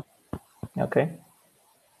question. Okay.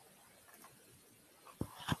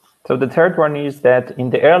 So the third one is that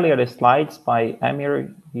in the earlier slides by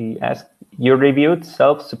Amir, he asked, you reviewed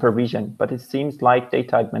self-supervision, but it seems like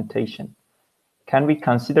data augmentation. Can we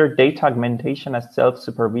consider data augmentation as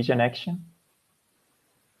self-supervision action?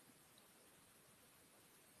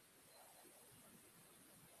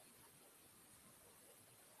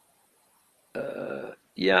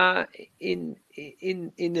 Yeah, in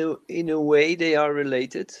a way they are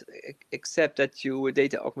related, except that you with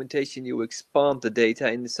data augmentation you expand the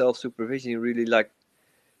data. In the self-supervision you really like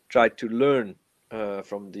try to learn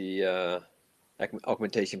from the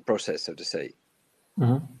augmentation process, so to say.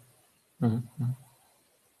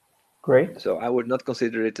 Great. So I would not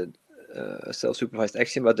consider it a self-supervised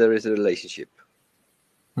action, but there is a relationship.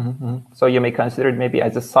 So you may consider it maybe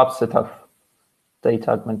as a subset of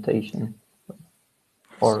data augmentation.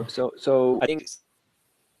 Or so I think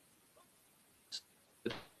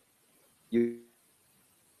you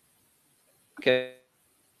can.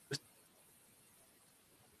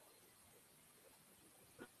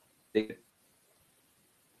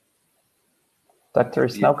 Dr.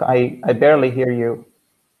 Snoek, I barely hear you.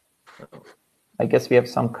 I guess we have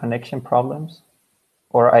some connection problems,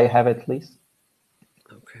 or I have at least.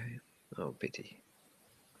 Okay. Oh, pity.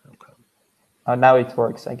 How come? Oh, now it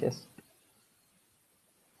works, I guess.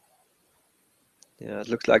 Yeah, it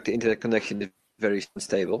looks like the internet connection is very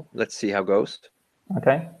unstable. Let's see how it goes.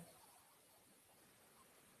 Okay.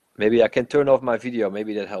 Maybe I can turn off my video.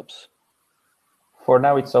 Maybe that helps. For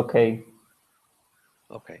now, it's okay.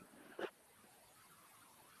 Okay.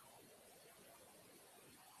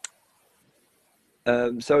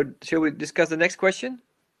 So shall we discuss the next question?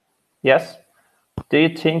 Yes. Do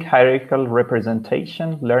you think hierarchical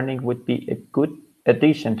representation learning would be a good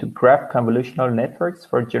addition to graph convolutional networks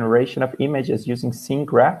for generation of images using scene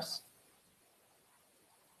graphs?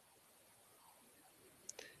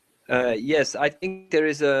 Yes, I think there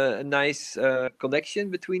is a nice connection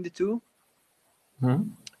between the two.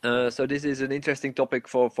 So this is an interesting topic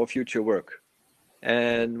for future work.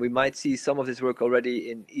 And we might see some of this work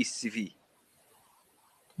already in ECV.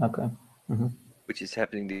 Okay. Which is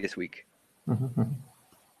happening this week.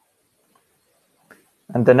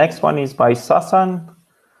 And the next one is by Sasan,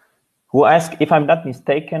 who asked, if I'm not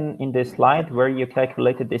mistaken, in the slide where you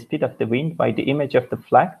calculated the speed of the wind by the image of the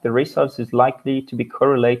flag, the result is likely to be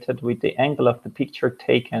correlated with the angle of the picture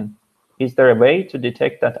taken. Is there a way to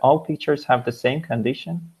detect that all pictures have the same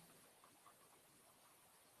condition?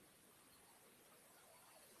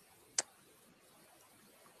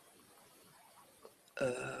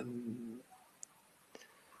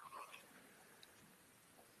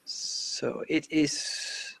 So it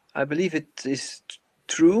is, I believe it is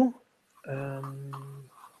true.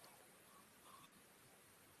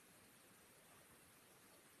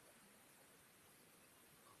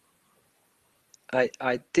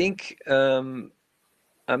 I think I'm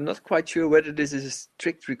not quite sure whether this is a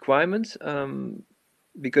strict requirement,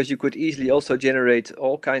 because you could easily also generate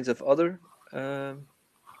all kinds of other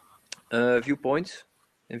viewpoints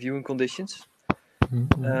and viewing conditions.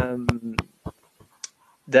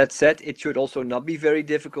 That said, it should also not be very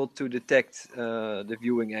difficult to detect the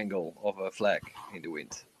viewing angle of a flag in the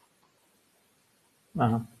wind.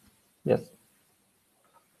 Yes.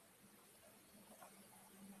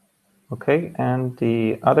 Okay, and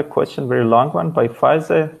the other question, very long one, by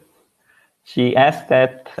Faiza. She asked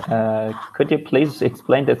that, could you please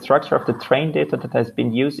explain the structure of the train data that has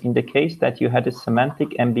been used in the case that you had a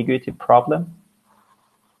semantic ambiguity problem?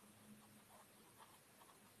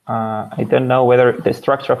 I don't know whether the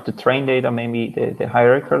structure of the train data, maybe the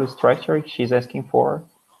hierarchical structure she's asking for.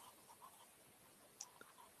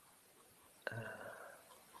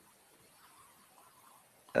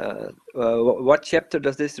 What chapter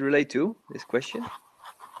does this relate to, this question?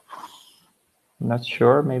 I'm not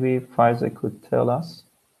sure. Maybe Faiza could tell us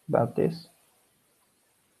about this.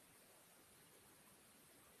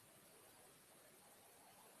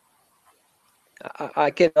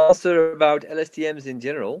 I can answer about LSTMs in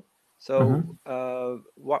general. So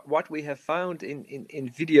what we have found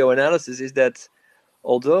in video analysis is that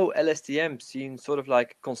although LSTM seems sort of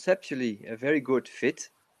like conceptually a very good fit,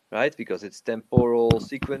 right? Because it's temporal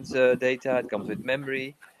sequence data, it comes with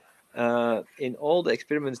memory. In all the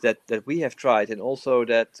experiments that we have tried, and also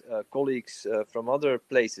that colleagues from other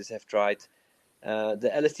places have tried, the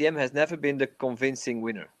LSTM has never been the convincing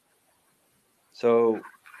winner. So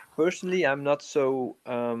personally, I'm not so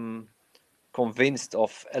convinced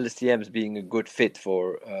of LSTMs being a good fit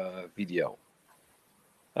for video.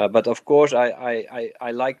 But of course,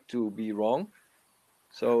 I like to be wrong.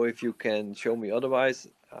 So if you can show me otherwise,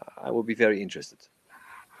 I will be very interested.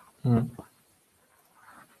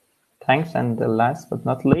 Thanks. And the last but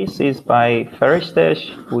not least is by Ferishdesh,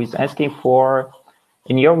 who is asking for,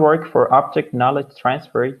 in your work for object knowledge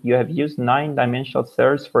transfer, you have used 9-dimensional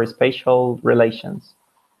search for spatial relations.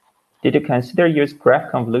 Did you consider use graph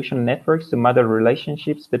convolution networks to model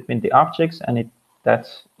relationships between the objects and it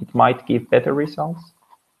might give better results?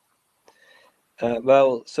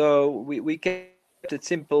 Well, so we kept it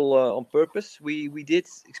simple on purpose. We did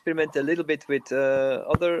experiment a little bit with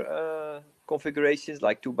other configurations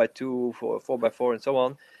like 2x2, 4x4, and so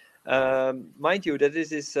on. Mind you that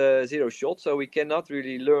this is zero shot, so we cannot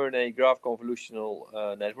really learn a graph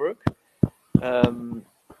convolutional network.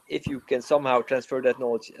 If you can somehow transfer that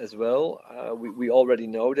knowledge as well, we already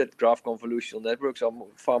know that graph convolutional networks are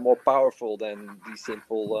far more powerful than these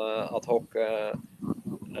simple ad hoc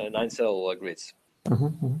 9-cell grids.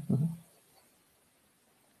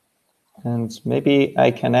 And maybe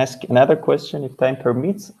I can ask another question if time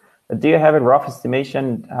permits. Do you have a rough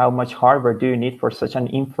estimation how much hardware do you need for such an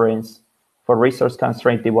inference for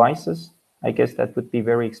resource-constrained devices? I guess that would be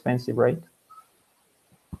very expensive, right?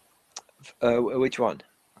 Which one?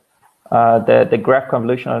 The graph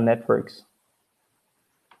convolutional networks.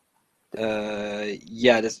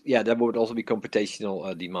 Yeah, that would also be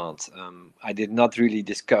computational demand. I did not really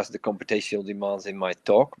discuss the computational demands in my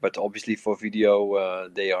talk, but obviously for video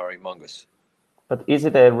they are humongous. But is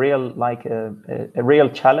it a real a real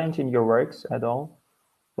challenge in your works at all?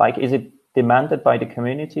 Like, is it demanded by the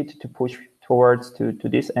community to push towards to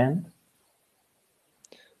this end?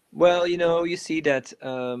 Well, you see that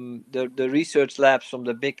the research labs from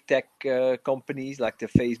the big tech companies like the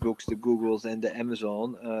Facebooks, the Googles, and the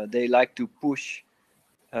Amazon, they like to push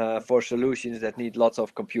for solutions that need lots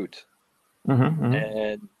of compute.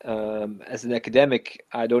 And as an academic,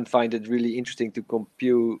 I don't find it really interesting to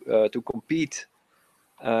compete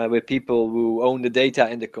with people who own the data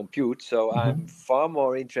and the compute. So I'm far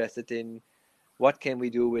more interested in what can we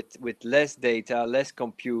do with less data, less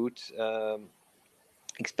compute,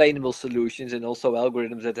 explainable solutions, and also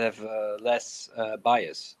algorithms that have less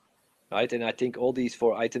bias, right? And I think all these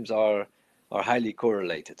 4 items are highly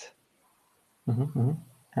correlated.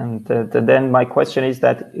 And then my question is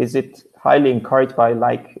that, is it highly encouraged by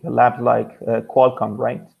like a lab like Qualcomm,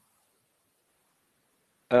 right?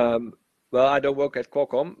 Well, I don't work at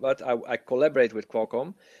Qualcomm, but I collaborate with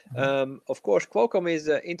Qualcomm. Of course, Qualcomm is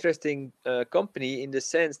an interesting company in the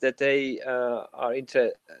sense that they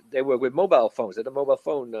they work with mobile phones. They're a mobile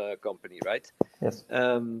phone company, right? Yes.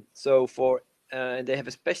 So and they have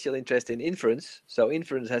a special interest in inference. So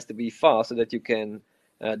inference has to be fast so that you can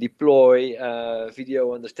deploy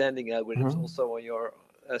video understanding algorithms also on your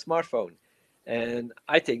smartphone. And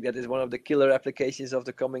I think that is one of the killer applications of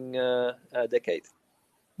the coming decade.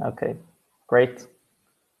 Okay, great.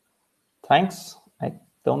 Thanks. I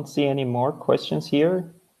don't see any more questions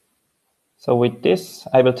here. So with this,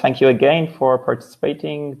 I will thank you again for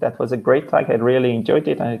participating. That was a great talk. I really enjoyed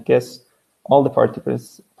it. I guess all the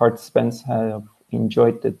participants have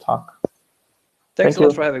enjoyed the talk. Thanks a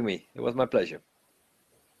lot for having me. It was my pleasure.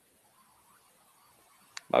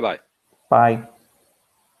 Bye-bye. Bye.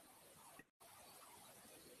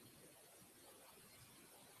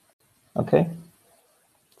 Okay.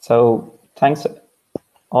 So thanks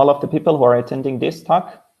all of the people who are attending this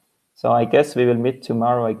talk. So I guess we will meet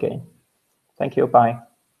tomorrow again. Thank you. Bye.